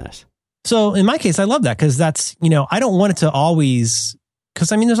done this. So in my case, I love that because that's, I don't want it to always, because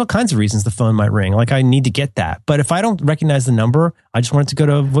there's all kinds of reasons the phone might ring. Like I need to get that. But if I don't recognize the number, I just want it to go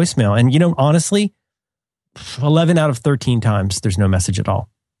to voicemail. And, honestly, 11 out of 13 times, there's no message at all.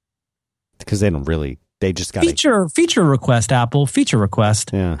 Because they just got feature request, Apple, feature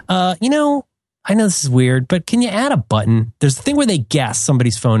request. Yeah. I know this is weird, but can you add a button? There's the thing where they guess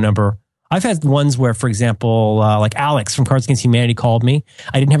somebody's phone number. I've had ones where, for example, like Alex from Cards Against Humanity called me.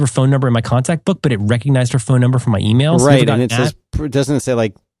 I didn't have her phone number in my contact book, but it recognized her phone number from my emails. Right, and doesn't it say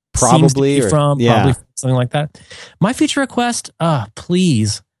like probably or probably something like that? My feature request,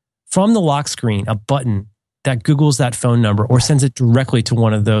 please, from the lock screen, a button that Googles that phone number or sends it directly to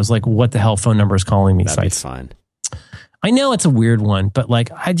one of those, like, what the hell phone number is calling me That'd sites. Be fine. I know it's a weird one, but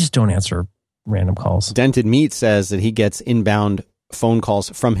like, I just don't answer random calls. Dented Meat says that he gets inbound phone calls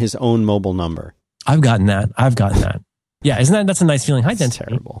from his own mobile number. I've gotten that. Yeah, that's a nice feeling? Hi, Dented.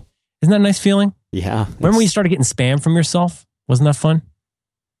 Terrible. Isn't that a nice feeling? Yeah. Remember when you started getting spam from yourself? Wasn't that fun?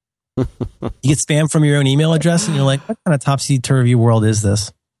 You get spam from your own email address and you're like, what kind of topsy-turvy world is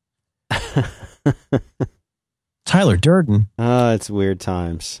this? Tyler Durden. Oh, it's weird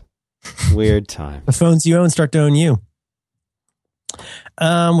times. Weird time. The phones you own start to own you.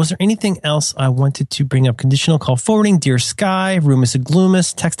 Was there anything else I wanted to bring up? Conditional call forwarding, Dear Sky, Rumus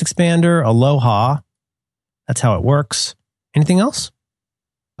Aglumis, Text Expander, Aloha. That's how it works. Anything else?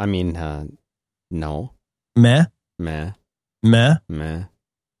 No. Meh.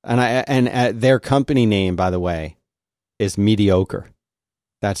 And their company name, by the way, is Mediocre.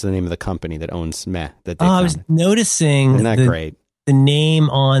 That's the name of the company that owns Meh. I was noticing. Isn't that great? The name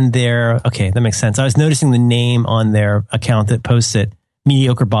on their, okay, that makes sense. I was noticing the name on their account that posts it.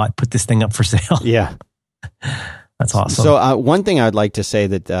 Mediocre Bot put this thing up for sale. Yeah. That's awesome. So one thing I'd like to say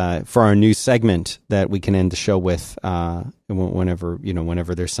that for our new segment that we can end the show with whenever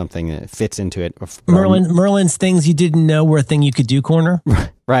there's something that fits into it. Merlin's things you didn't know were a thing you could do corner.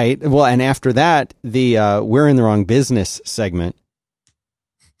 Right. Well, and after that, the We're in the Wrong Business segment.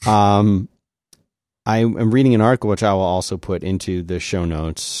 I am reading an article which I will also put into the show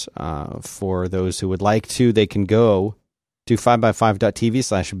notes. For those who would like to, they can go to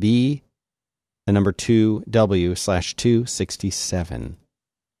 5by5.tv/B, the number 2W/267.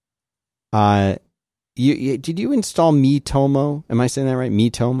 Did you install Miitomo? Am I saying that right?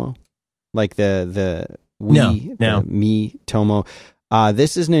 Miitomo? Like the Wii? No. Miitomo.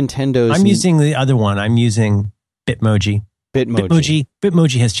 This is Nintendo's. I'm using the other one. I'm using Bitmoji.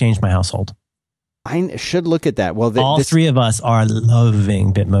 Bitmoji has changed my household. I should look at that. Well, all three of us are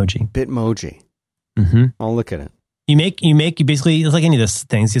loving Bitmoji. Mm-hmm. I'll look at it. You basically, it's like any of those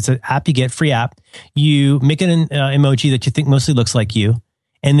things. It's an app you get, free app. You make an emoji that you think mostly looks like you.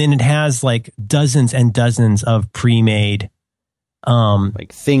 And then it has like dozens and dozens of pre-made.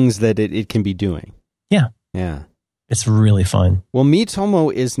 Like things that it can be doing. Yeah. Yeah. It's really fun. Well,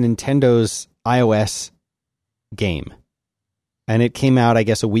 Miitomo is Nintendo's iOS game. And it came out, I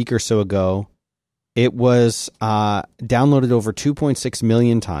guess, a week or so ago. It was downloaded over 2.6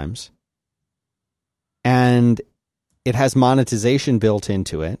 million times. And it has monetization built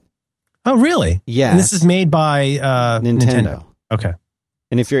into it. Oh, really? Yeah. And this is made by Nintendo. Okay.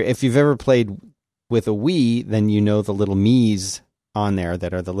 And if you've ever played with a Wii, then you know the little Miis on there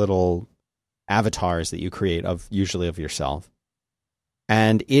that are the little avatars that you create usually of yourself.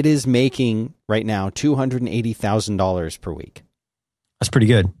 And it is making right now $280,000 per week. That's pretty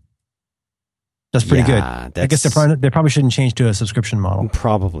good. That's pretty good. I guess they probably shouldn't change to a subscription model.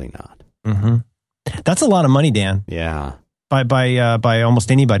 Probably not. Mm-hmm. That's a lot of money, Dan. Yeah. By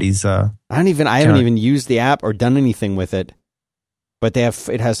almost anybody's. I haven't even used the app or done anything with it, but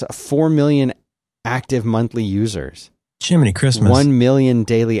it has 4 million active monthly users. Jiminy Christmas. 1 million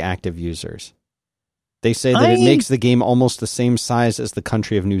daily active users. They say that it makes the game almost the same size as the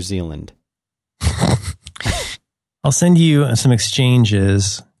country of New Zealand. I'll send you some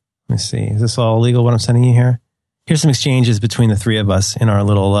exchanges. Let me see. Is this all legal, what I'm sending you here? Here's some exchanges between the three of us in our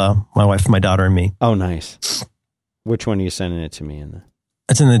little, my wife, my daughter, and me. Oh, nice. Which one are you sending it to me in?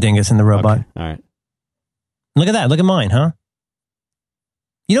 It's in the dingus, in the robot. Okay. All right. Look at that. Look at mine, huh?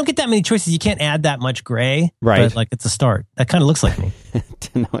 You don't get that many choices. You can't add that much gray. Right. But, like, it's a start. That kind of looks like me.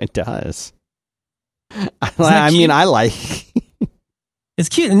 No, it does. I like... It's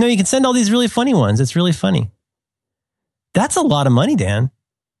cute. No, you can send all these really funny ones. It's really funny. That's a lot of money, Dan.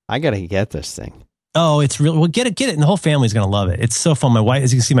 I got to get this thing. Oh, it's real. Well, get it. And the whole family's going to love it. It's so fun. My wife,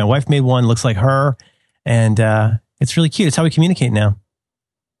 as you can see, my wife made one, looks like her. And it's really cute. It's how we communicate now.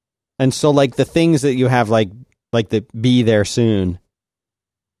 And so, like, the things that you have, like the be there soon.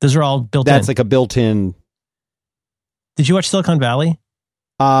 Those are all built in. That's like a built-in. Did you watch Silicon Valley?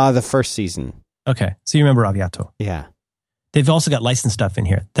 The first season. Okay. So you remember Aviato. Yeah. They've also got licensed stuff in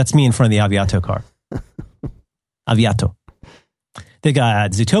here. That's me in front of the Aviato car. Aviato. They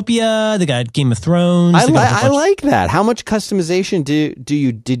got Zootopia. They got Game of Thrones. I like that. How much customization did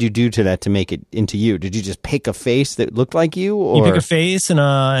you do to that to make it into you? Did you just pick a face that looked like you? Or? You pick a face and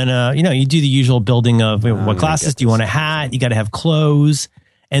you do the usual building of what glasses do you want? A hat. You got to have clothes,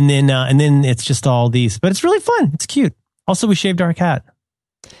 and then it's just all these. But it's really fun. It's cute. Also, we shaved our cat.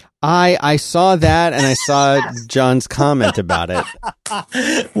 I saw that, and I saw John's comment about it.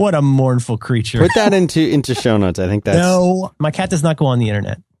 What a mournful creature. Put that into show notes. I think that's... No, my cat does not go on the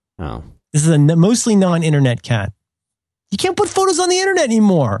internet. Oh. This is a mostly non-internet cat. You can't put photos on the internet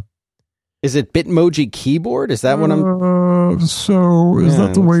anymore. Is it Bitmoji keyboard? Is that what I'm... Is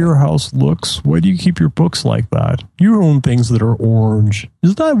that the way your house looks? Why do you keep your books like that? You own things that are orange.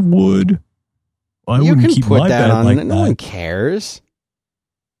 Is that wood? I wouldn't keep my bed like that. No one cares.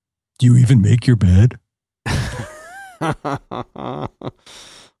 Do you even make your bed? All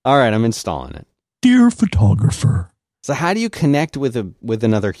right, I'm installing it. Dear photographer. So how do you connect with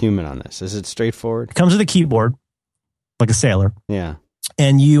another human on this? Is it straightforward? It comes with a keyboard, like a sailor. Yeah.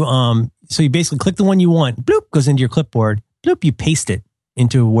 And you so you basically click the one you want, bloop, goes into your clipboard, bloop, you paste it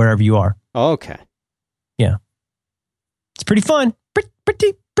into wherever you are. Okay. Yeah. It's pretty fun.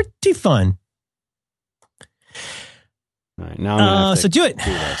 Pretty fun. All right, now I'm gonna have to do it. Do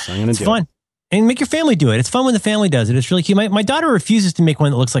this. I'm gonna it's fun. And make your family do it. It's fun when the family does it. It's really cute. My daughter refuses to make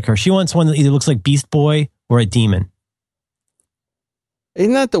one that looks like her. She wants one that either looks like Beast Boy or a demon.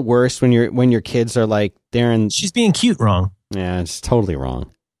 Isn't that the worst when your kids are like they're in... She's being cute wrong. Yeah, it's totally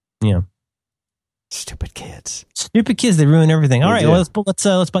wrong. Yeah. Stupid kids. They ruin everything. All right, well, let's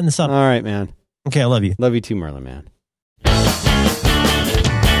button this up. All right, man. Okay, I love you. Love you too, Merlin, man.